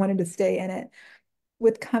 So I just wanted to stay in it.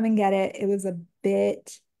 With Come and Get It, it was a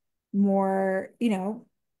bit more, it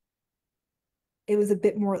was a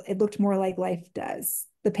bit more, it looked more like life does.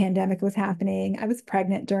 The pandemic was happening. I was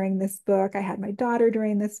pregnant during this book. I had my daughter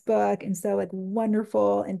during this book. And so, like,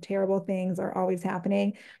 wonderful and terrible things are always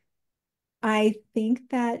happening. I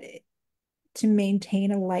think that to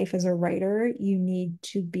maintain a life as a writer, you need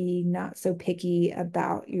to be not so picky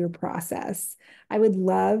about your process. I would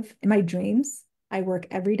love, in my dreams, I work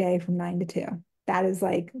every day from 9 to 2. That is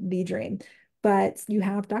like the dream. But you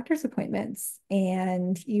have doctor's appointments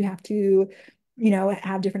and you have to,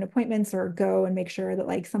 have different appointments or go and make sure that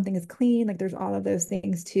like something is clean. Like there's all of those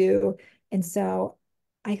things too. And so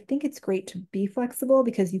I think it's great to be flexible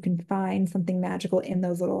because you can find something magical in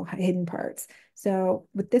those little hidden parts. So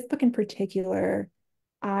with this book in particular,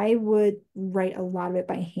 I would write a lot of it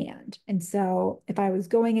by hand. And so if I was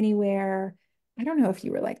going anywhere, I don't know if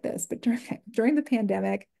you were like this, but during the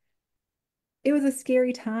pandemic, it was a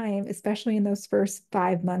scary time, especially in those first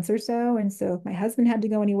 5 months or so. And so if my husband had to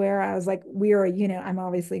go anywhere, I was like, we are a unit. I'm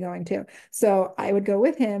obviously going to. So I would go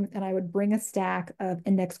with him and I would bring a stack of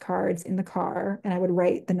index cards in the car and I would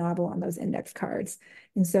write the novel on those index cards.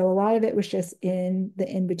 And so a lot of it was just in the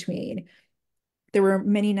in between. There were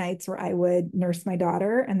many nights where I would nurse my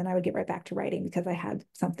daughter and then I would get right back to writing because I had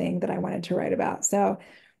something that I wanted to write about. So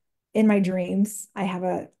in my dreams, I have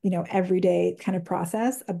a, everyday kind of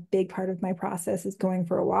process. A big part of my process is going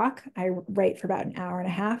for a walk. I write for about an hour and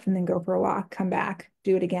a half and then go for a walk, come back,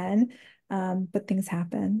 do it again. But things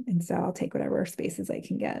happen. And so I'll take whatever spaces I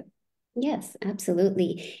can get. Yes,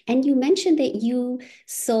 absolutely. And you mentioned that you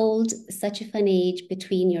sold Such a Fun Age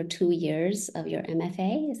between your 2 years of your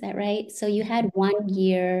MFA. Is that right? So you had 1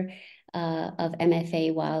 year of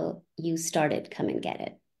MFA while you started Come and Get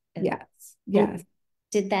It. Yes. And Yes.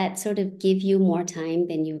 did that sort of give you more time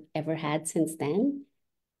than you've ever had since then?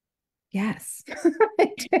 Yes.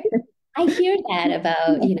 I hear that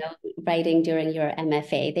about, writing during your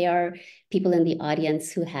MFA. There are people in the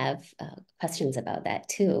audience who have questions about that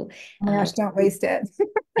too. Oh my Uh, gosh, don't waste it.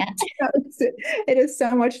 yeah. Don't waste it. It is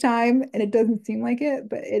so much time and it doesn't seem like it,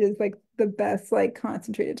 but it is like the best, like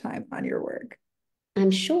concentrated time on your work.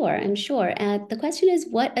 I'm sure. I'm sure. The question is,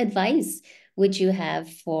 what advice would you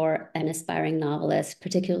have for an aspiring novelist,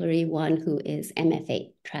 particularly one who is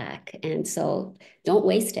MFA track? And so don't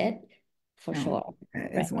waste it, for Oh, sure.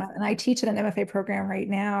 Right. is one, and I teach at an MFA program right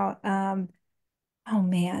now. Oh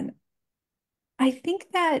man, I think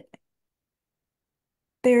that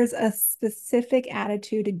there's a specific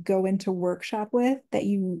attitude to go into workshop with that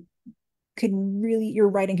you can really, your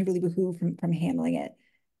writing can really behoove from handling it.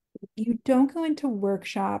 You don't go into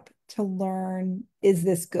workshop to learn, is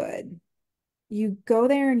this good? You go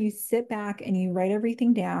there and you sit back and you write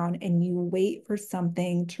everything down and you wait for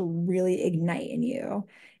something to really ignite in you.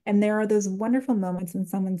 And there are those wonderful moments when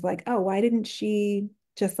someone's like, oh, why didn't she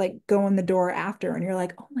just like go in the door after? And you're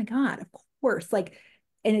like, oh my God, of course. Like,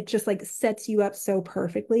 and it just like sets you up so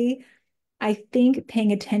perfectly. I think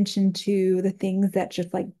paying attention to the things that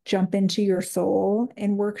just like jump into your soul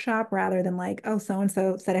in workshop rather than like, oh, so and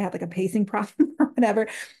so said I had like a pacing problem or whatever.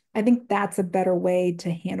 I think that's a better way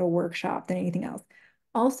to handle workshop than anything else.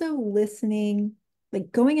 Also, listening,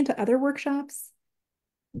 like going into other workshops.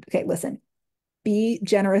 Okay, listen, be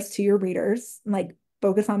generous to your readers, like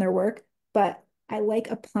focus on their work. But I like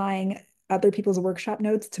applying other people's workshop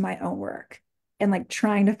notes to my own work and like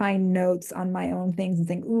trying to find notes on my own things and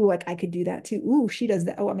saying, ooh, like I could do that too. Ooh, she does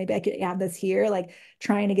that. Oh, maybe I could add this here. Like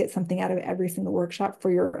trying to get something out of every single workshop for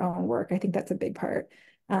your own work. I think that's a big part.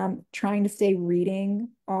 Trying to stay reading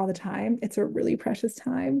all the time. It's a really precious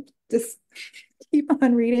time. Just keep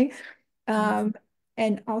on reading. Um,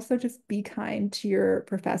 and also just be kind to your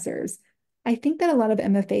professors. I think that a lot of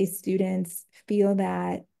MFA students feel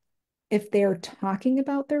that if they're talking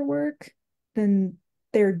about their work, then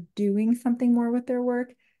they're doing something more with their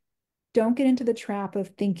work. Don't get into the trap of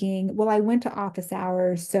thinking, well, I went to office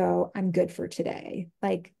hours, so I'm good for today.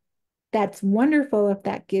 Like, that's wonderful if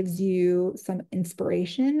that gives you some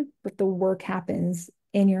inspiration, but the work happens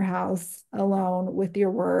in your house alone with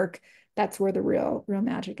your work. That's where the real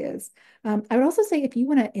magic is. I would also say if you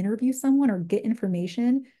want to interview someone or get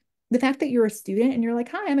information, the fact that you're a student and you're like,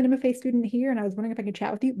 hi, I'm an MFA student here, and I was wondering if I could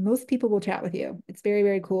chat with you, most people will chat with you. It's very,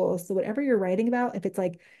 very cool. So whatever you're writing about, if it's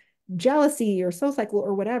like jealousy or soul cycle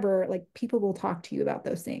or whatever, like people will talk to you about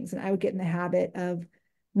those things. And I would get in the habit of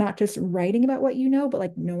not just writing about what you know, but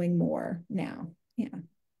like knowing more now. Yeah.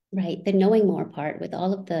 Right. The knowing more part with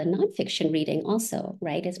all of the nonfiction reading also,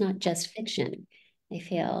 right? It's not just fiction. I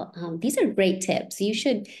feel these are great tips. You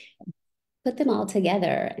should put them all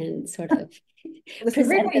together and sort of Listen,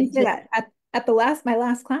 great present point them you say to. that. At the my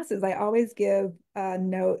last classes, I always give a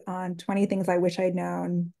note on 20 things I wish I'd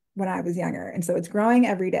known when I was younger. And so it's growing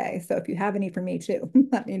every day. So if you have any for me too,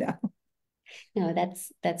 let me know. No,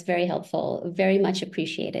 that's very helpful. Very much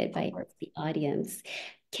appreciated Of by course. the audience.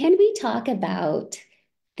 Can we talk about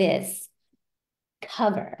this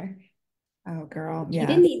cover? Oh, girl, You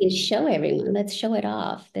didn't yes. even show everyone. Let's show it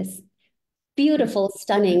off. This beautiful,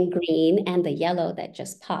 stunning green and the yellow that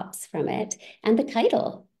just pops from it, and the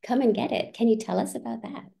title, Come and Get It. Can you tell us about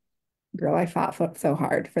that? Girl, I fought so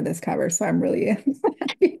hard for this cover. So I'm really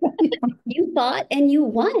happy that you You fought and you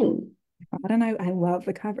won. and I love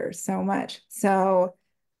the cover so much. So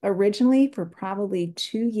originally for probably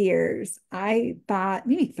 2 years, I thought,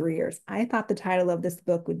 maybe 3 years, I thought the title of this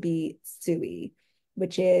book would be Suey,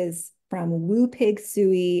 which is from Woo Pig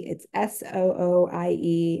Suey. It's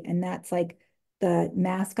SOOIE, and that's like the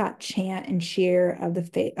mascot chant and cheer of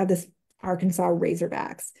of this Arkansas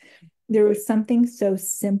Razorbacks. There was something so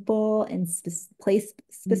simple and place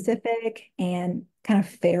specific and kind of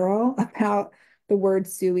feral about the word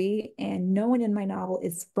Suey, and no one in my novel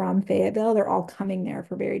is from Fayetteville. They're all coming there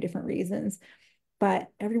for very different reasons. But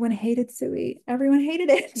everyone hated Suey. Everyone hated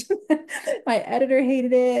it. My editor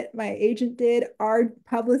hated it. My agent did. Our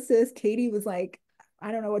publicist, Katie, was like,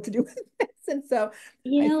 I don't know what to do with this. And so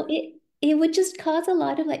You I know, it would just cause a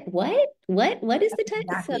lot of like, what is That's the title?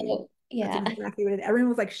 exactly. So That's yeah. exactly what it. Everyone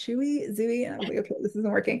was like, "Shui, Zooey," and I was like, "Okay, this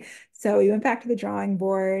isn't working." So we went back to the drawing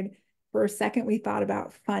board. For a second, we thought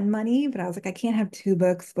about Fun Money, but I was like, I can't have two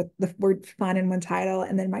books with the word fun in one title.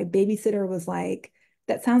 And then my babysitter was like,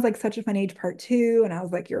 "That sounds like such a fun age part two." And I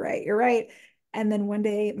was like, "You're right, you're right." And then one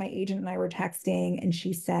day, my agent and I were texting, and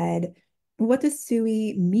she said, "What does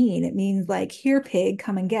Suey mean? It means like, here, pig,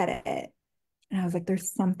 come and get it." And I was like,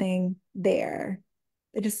 there's something there.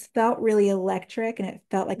 It just felt really electric and it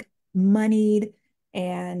felt like moneyed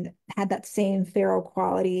and had that same feral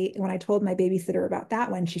quality. When I told my babysitter about that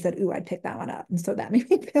one, she said, ooh, I'd pick that one up. And so that made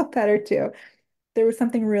me feel better too. There was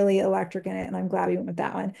something really electric in it, and I'm glad we went with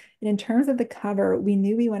that one. And in terms of the cover, we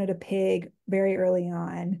knew we wanted a pig very early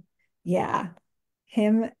on. Yeah,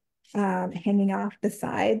 him hanging off the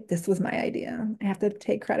side. This was my idea. I have to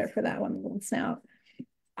take credit for that one, little snout.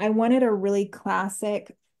 I wanted a really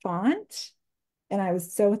classic font, and I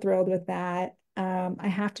was so thrilled with that. I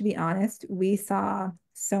have to be honest, we saw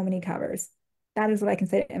so many covers. That is what I can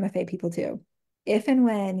say to MFA people too. If and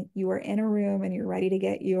when you are in a room and you're ready to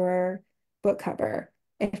get your book cover,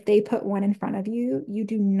 if they put one in front of you, you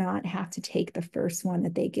do not have to take the first one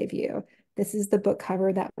that they give you. This is the book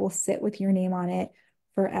cover that will sit with your name on it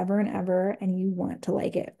forever and ever, and you want to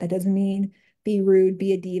like it. That doesn't mean be rude,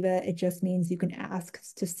 be a diva. It just means you can ask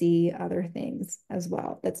to see other things as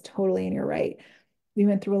well. That's totally in your right. We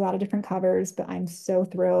went through a lot of different covers, but I'm so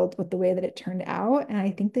thrilled with the way that it turned out. And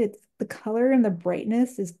I think that it's, the color and the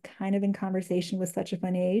brightness is kind of in conversation with Such a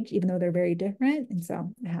Fun Age, even though they're very different. And so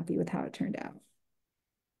I'm happy with how it turned out.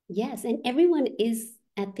 Yes, and everyone is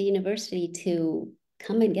at the university to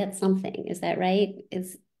come and get something. Is that right?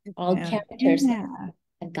 Is all Yeah. characters Yeah.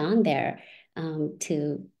 have gone there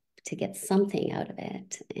to get something out of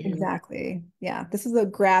it. And Exactly. Yeah. This is a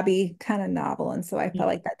grabby kind of novel. And so I felt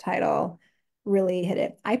like that title really hit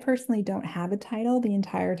it. I personally don't have a title the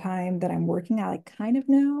entire time that I'm working. I like kind of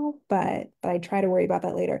know, but I try to worry about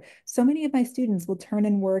that later. So many of my students will turn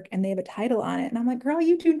in work and they have a title on it. And I'm like, girl,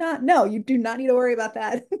 you do not know. You do not need to worry about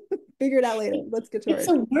that. Figure it out later. Let's get to it's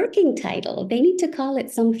work. a working title. They need to call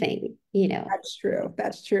it something, you know. That's true.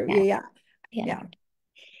 That's true. Yeah, Yeah, yeah. yeah.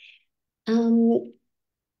 Yeah. Um,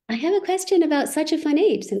 I have a question about Such a Fun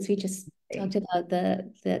Age, since we just talked about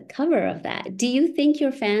the cover of that. Do you think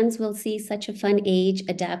your fans will see Such a Fun Age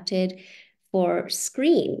adapted for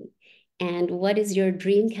screen? And what is your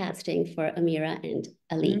dream casting for Emira and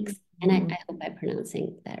Alix? And Mhm. I hope I'm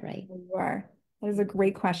pronouncing that right. You are. That is a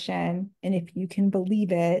great question. And if you can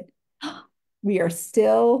believe it, we are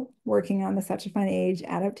still working on the Such a Fun Age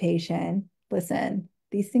adaptation. Listen,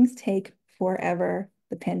 these things take forever.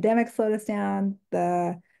 The pandemic slowed us down,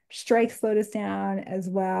 the strike slowed us down as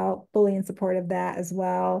well, fully in support of that as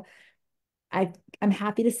well. I I'm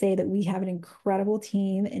happy to say that we have an incredible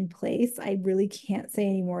team in place. I really can't say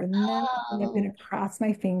any more than that. And I'm going Oh, to cross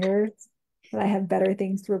my fingers that I have better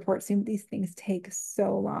things to report soon. These things take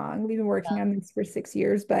so long. We've been working on this for 6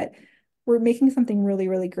 years, but we're making something really,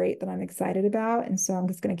 really great that I'm excited about. And so I'm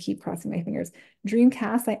just going to keep crossing my fingers.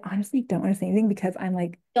 Dreamcast, I honestly don't want to say anything because I'm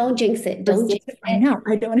like, don't jinx it. Don't jinx persistent. I it. know.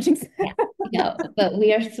 I don't want to jinx Yeah, it. no, but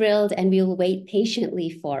we are thrilled and we will wait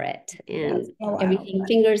patiently for it. Yeah, And it's been a while. everything,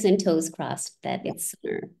 fingers and toes crossed that Yeah, it's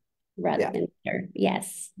sooner rather yeah, than later.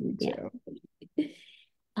 Yes. me Yeah. too.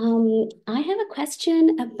 I have a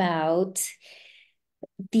question about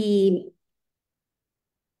the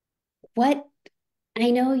what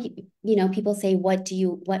I know you know people say what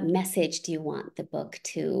message do you want the book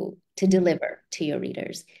to deliver to your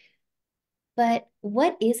readers? But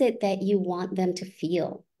what is it that you want them to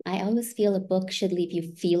feel? I always feel a book should leave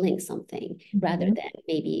you feeling something rather Mhm. than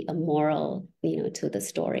maybe a moral, to the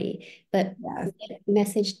story. But Yes. what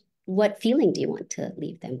message, what feeling do you want to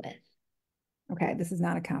leave them with? Okay, this is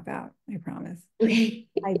not a cop out, I promise. Okay.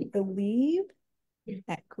 I believe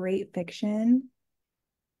that great fiction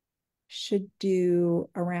should do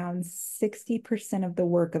around 60% of the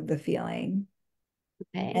work of the feeling.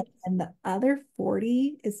 And, Okay. and the other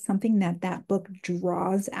 40 is something that that book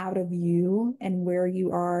draws out of you and where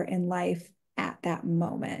you are in life at that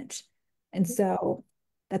moment. And so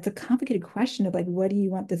that's a complicated question of like, what do you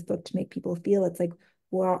want this book to make people feel? It's like,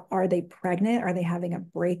 well, are they pregnant? Are they having a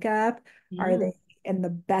breakup? Are Yeah. they in the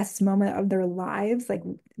best moment of their lives? Like,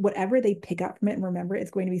 whatever they pick up from it and remember,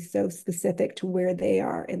 it's going to be so specific to where they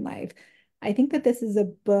are in life. I think that this is a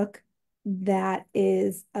book that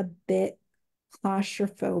is a bit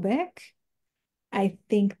claustrophobic. I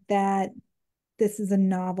think that this is a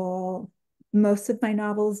novel. Most of my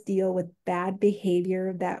novels deal with bad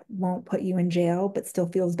behavior that won't put you in jail, but still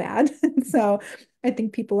feels bad. So I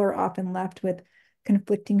think people are often left with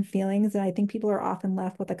conflicting feelings. And I think people are often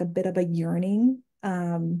left with like a bit of a yearning,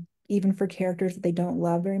 even for characters that they don't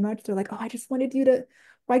love very much. They're like, oh, I just wanted you to,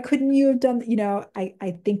 why couldn't you have done,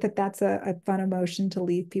 I think that that's a fun emotion to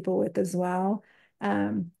leave people with as well.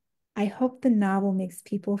 I hope the novel makes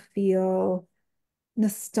people feel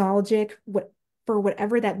nostalgic for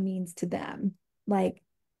whatever that means to them. Like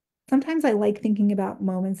sometimes I like thinking about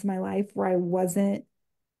moments in my life where I wasn't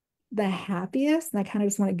the happiest and I kind of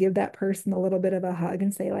just want to give that person a little bit of a hug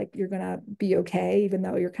and say like you're gonna be okay even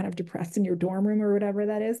though you're kind of depressed in your dorm room or whatever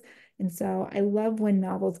that is. And so I love when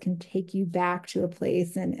novels can take you back to a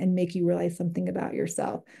place and make you realize something about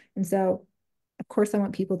yourself. And so of course I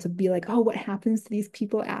want people to be like, oh, what happens to these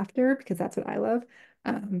people after? Because that's what I love.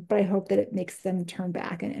 But I hope that it makes them turn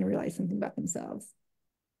back and realize something about themselves.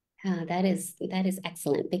 That is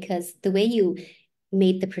excellent because the way you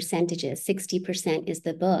made the percentages. 60% is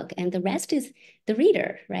the book, and the rest is the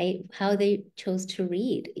reader, right? How they chose to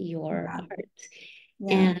read your Yeah. art.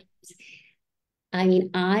 Yeah. And I mean,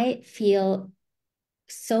 I feel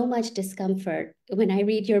so much discomfort when I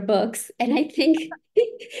read your books, and I think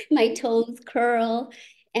my toes curl.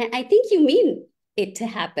 And I think you mean it to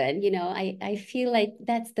happen. I feel like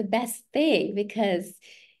that's the best thing because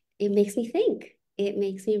it makes me think. It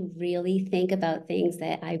makes me really think about things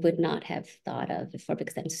that I would not have thought of before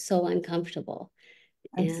because I'm so uncomfortable.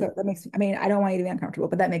 And That makes me, I mean, I don't want you to be uncomfortable,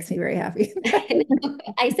 but that makes me very happy.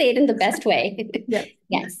 I say it in the best way. Yes.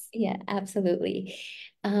 Yes, yeah, absolutely.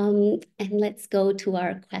 And let's go to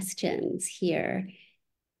our questions here.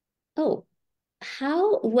 Oh,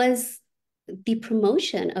 how was the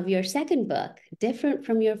promotion of your second book different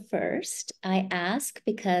from your first? I ask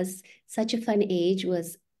because Such a Fun Age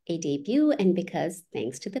was a debut, and because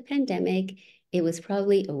thanks to the pandemic, it was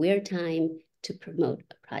probably a weird time to promote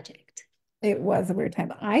a project. It was a weird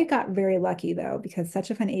time. I got very lucky though, because Such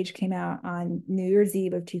a Fun Age came out on New Year's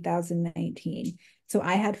Eve of 2019. So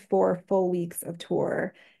I had 4 full weeks of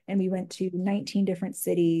tour and we went to 19 different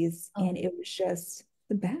cities and Oh, it was just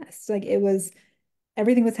the best. Like it was,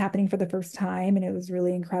 everything was happening for the first time and it was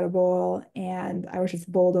really incredible. And I was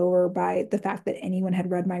just bowled over by the fact that anyone had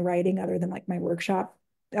read my writing other than like my workshop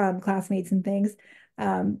classmates and things.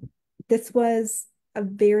 Um, this was a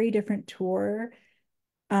very different tour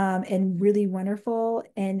and really wonderful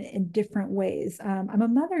and in different ways. I'm a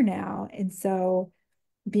mother now, and so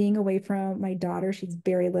being away from my daughter, she's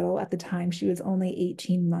very little at the time. She was only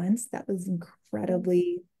 18 months. That was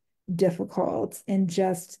incredibly difficult. And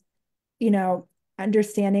just, you know,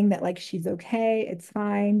 understanding that like she's okay, it's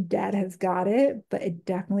fine, dad has got it, but it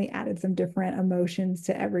definitely added some different emotions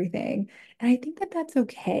to everything. And I think that that's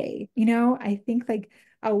okay. I think like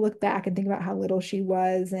I'll look back and think about how little she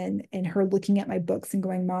was and her looking at my books and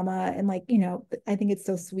going, Mama, and like, I think it's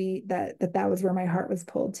so sweet that was where my heart was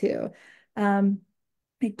pulled to. Um,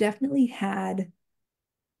 I definitely had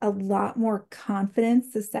a lot more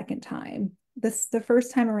confidence the second time. The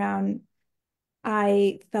first time around,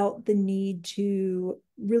 I felt the need to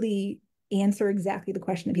really answer exactly the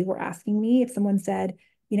question that people were asking me. If someone said,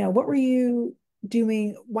 what were you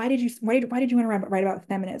doing? Why did you want to write about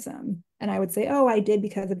feminism? And I would say, oh, I did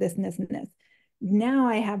because of this and this and this. Now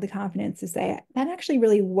I have the confidence to say that actually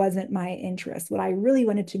really wasn't my interest. What I really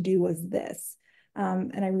wanted to do was this.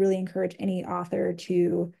 And I really encourage any author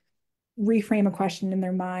to reframe a question in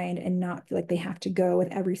their mind and not feel like they have to go with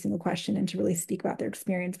every single question and to really speak about their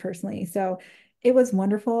experience personally. So it was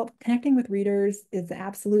wonderful. Connecting with readers is the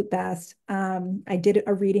absolute best. I did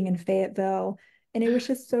a reading in Fayetteville, and it was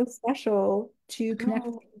just so special to connect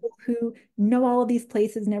with oh, people who know all of these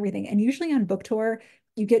places and everything. And usually on book tour,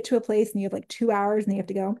 you get to a place and you have like 2 hours and you have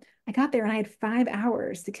to go. I got there and I had 5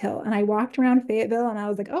 hours to kill. And I walked around Fayetteville and I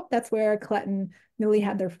was like, oh, that's where Colette and Millie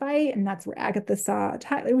had their fight. And that's where Agatha saw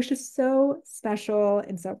Tyler. It was just so special.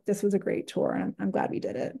 And so this was a great tour. And I'm glad we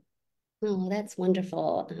did it. oh, that's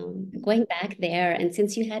wonderful. Going back there, and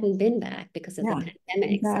since you hadn't been back because of the Yeah,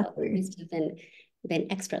 pandemic, so it exactly. must have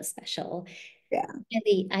been extra special. Yeah.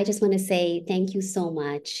 Kelly, I just want to say thank you so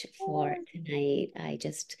much for Oh, tonight. I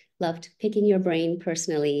just loved picking your brain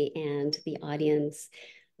personally, and the audience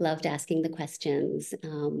loved asking the questions.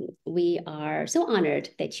 We are so honored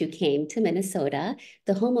that you came to Minnesota,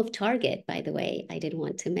 the home of Target, by the way. I did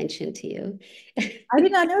want to mention to you. I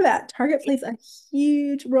did not know that. Target plays a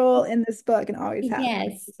huge role in this book and always has.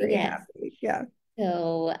 Yes, Very yes. happy. Yeah.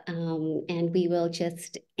 So, and we will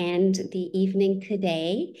just end the evening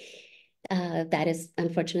today. That is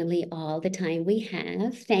unfortunately all the time we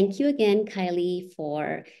have. Thank you again, Kiley,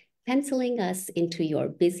 for penciling us into your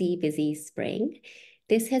busy, busy spring.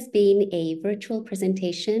 This has been a virtual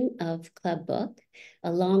presentation of Club Book,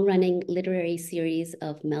 a long-running literary series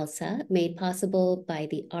of MELSA made possible by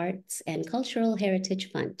the Arts and Cultural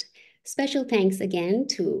Heritage Fund. Special thanks again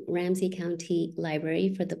to Ramsey County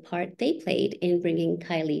Library for the part they played in bringing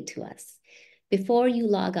Kiley to us. Before you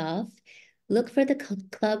log off, look for the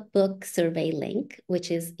Club Book survey link,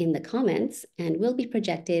 which is in the comments and will be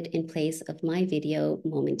projected in place of my video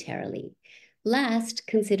momentarily. Last,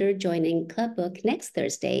 consider joining Club Book next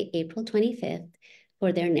Thursday, April 25th,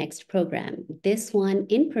 for their next program. This one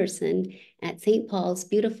in person at St. Paul's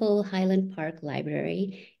beautiful Highland Park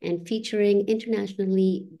Library and featuring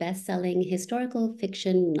internationally best-selling historical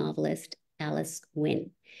fiction novelist Alice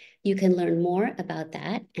Wynne. You can learn more about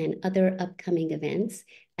that and other upcoming events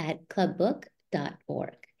at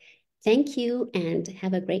clubbook.org. Thank you and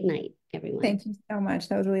have a great night, everyone. Thank you so much.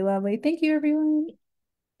 That was really lovely. Thank you, everyone.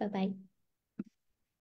 Bye-bye.